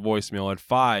leave us a voicemail at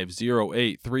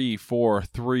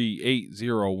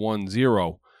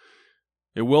 508-343-8010.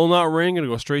 It will not ring. It'll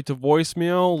go straight to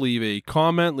voicemail. Leave a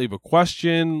comment, leave a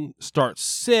question, start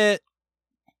sit,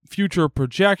 future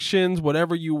projections,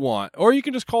 whatever you want. Or you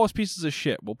can just call us pieces of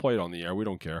shit. We'll play it on the air. We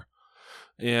don't care.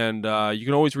 And you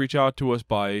can always reach out to us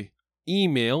by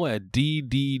email at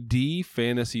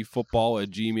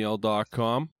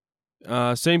dddfantasyfootball@gmail.com.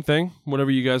 Same thing,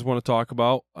 whatever you guys want to talk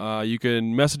about. You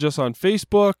can message us on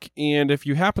Facebook, and if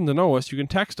you happen to know us, you can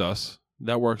text us.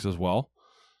 That works as well.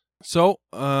 So,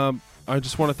 I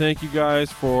just want to thank you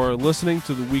guys for listening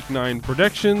to the Week 9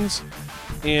 predictions,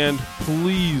 and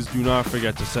please do not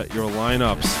forget to set your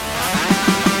lineups.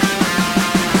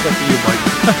 Except for you,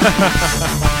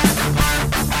 Mike.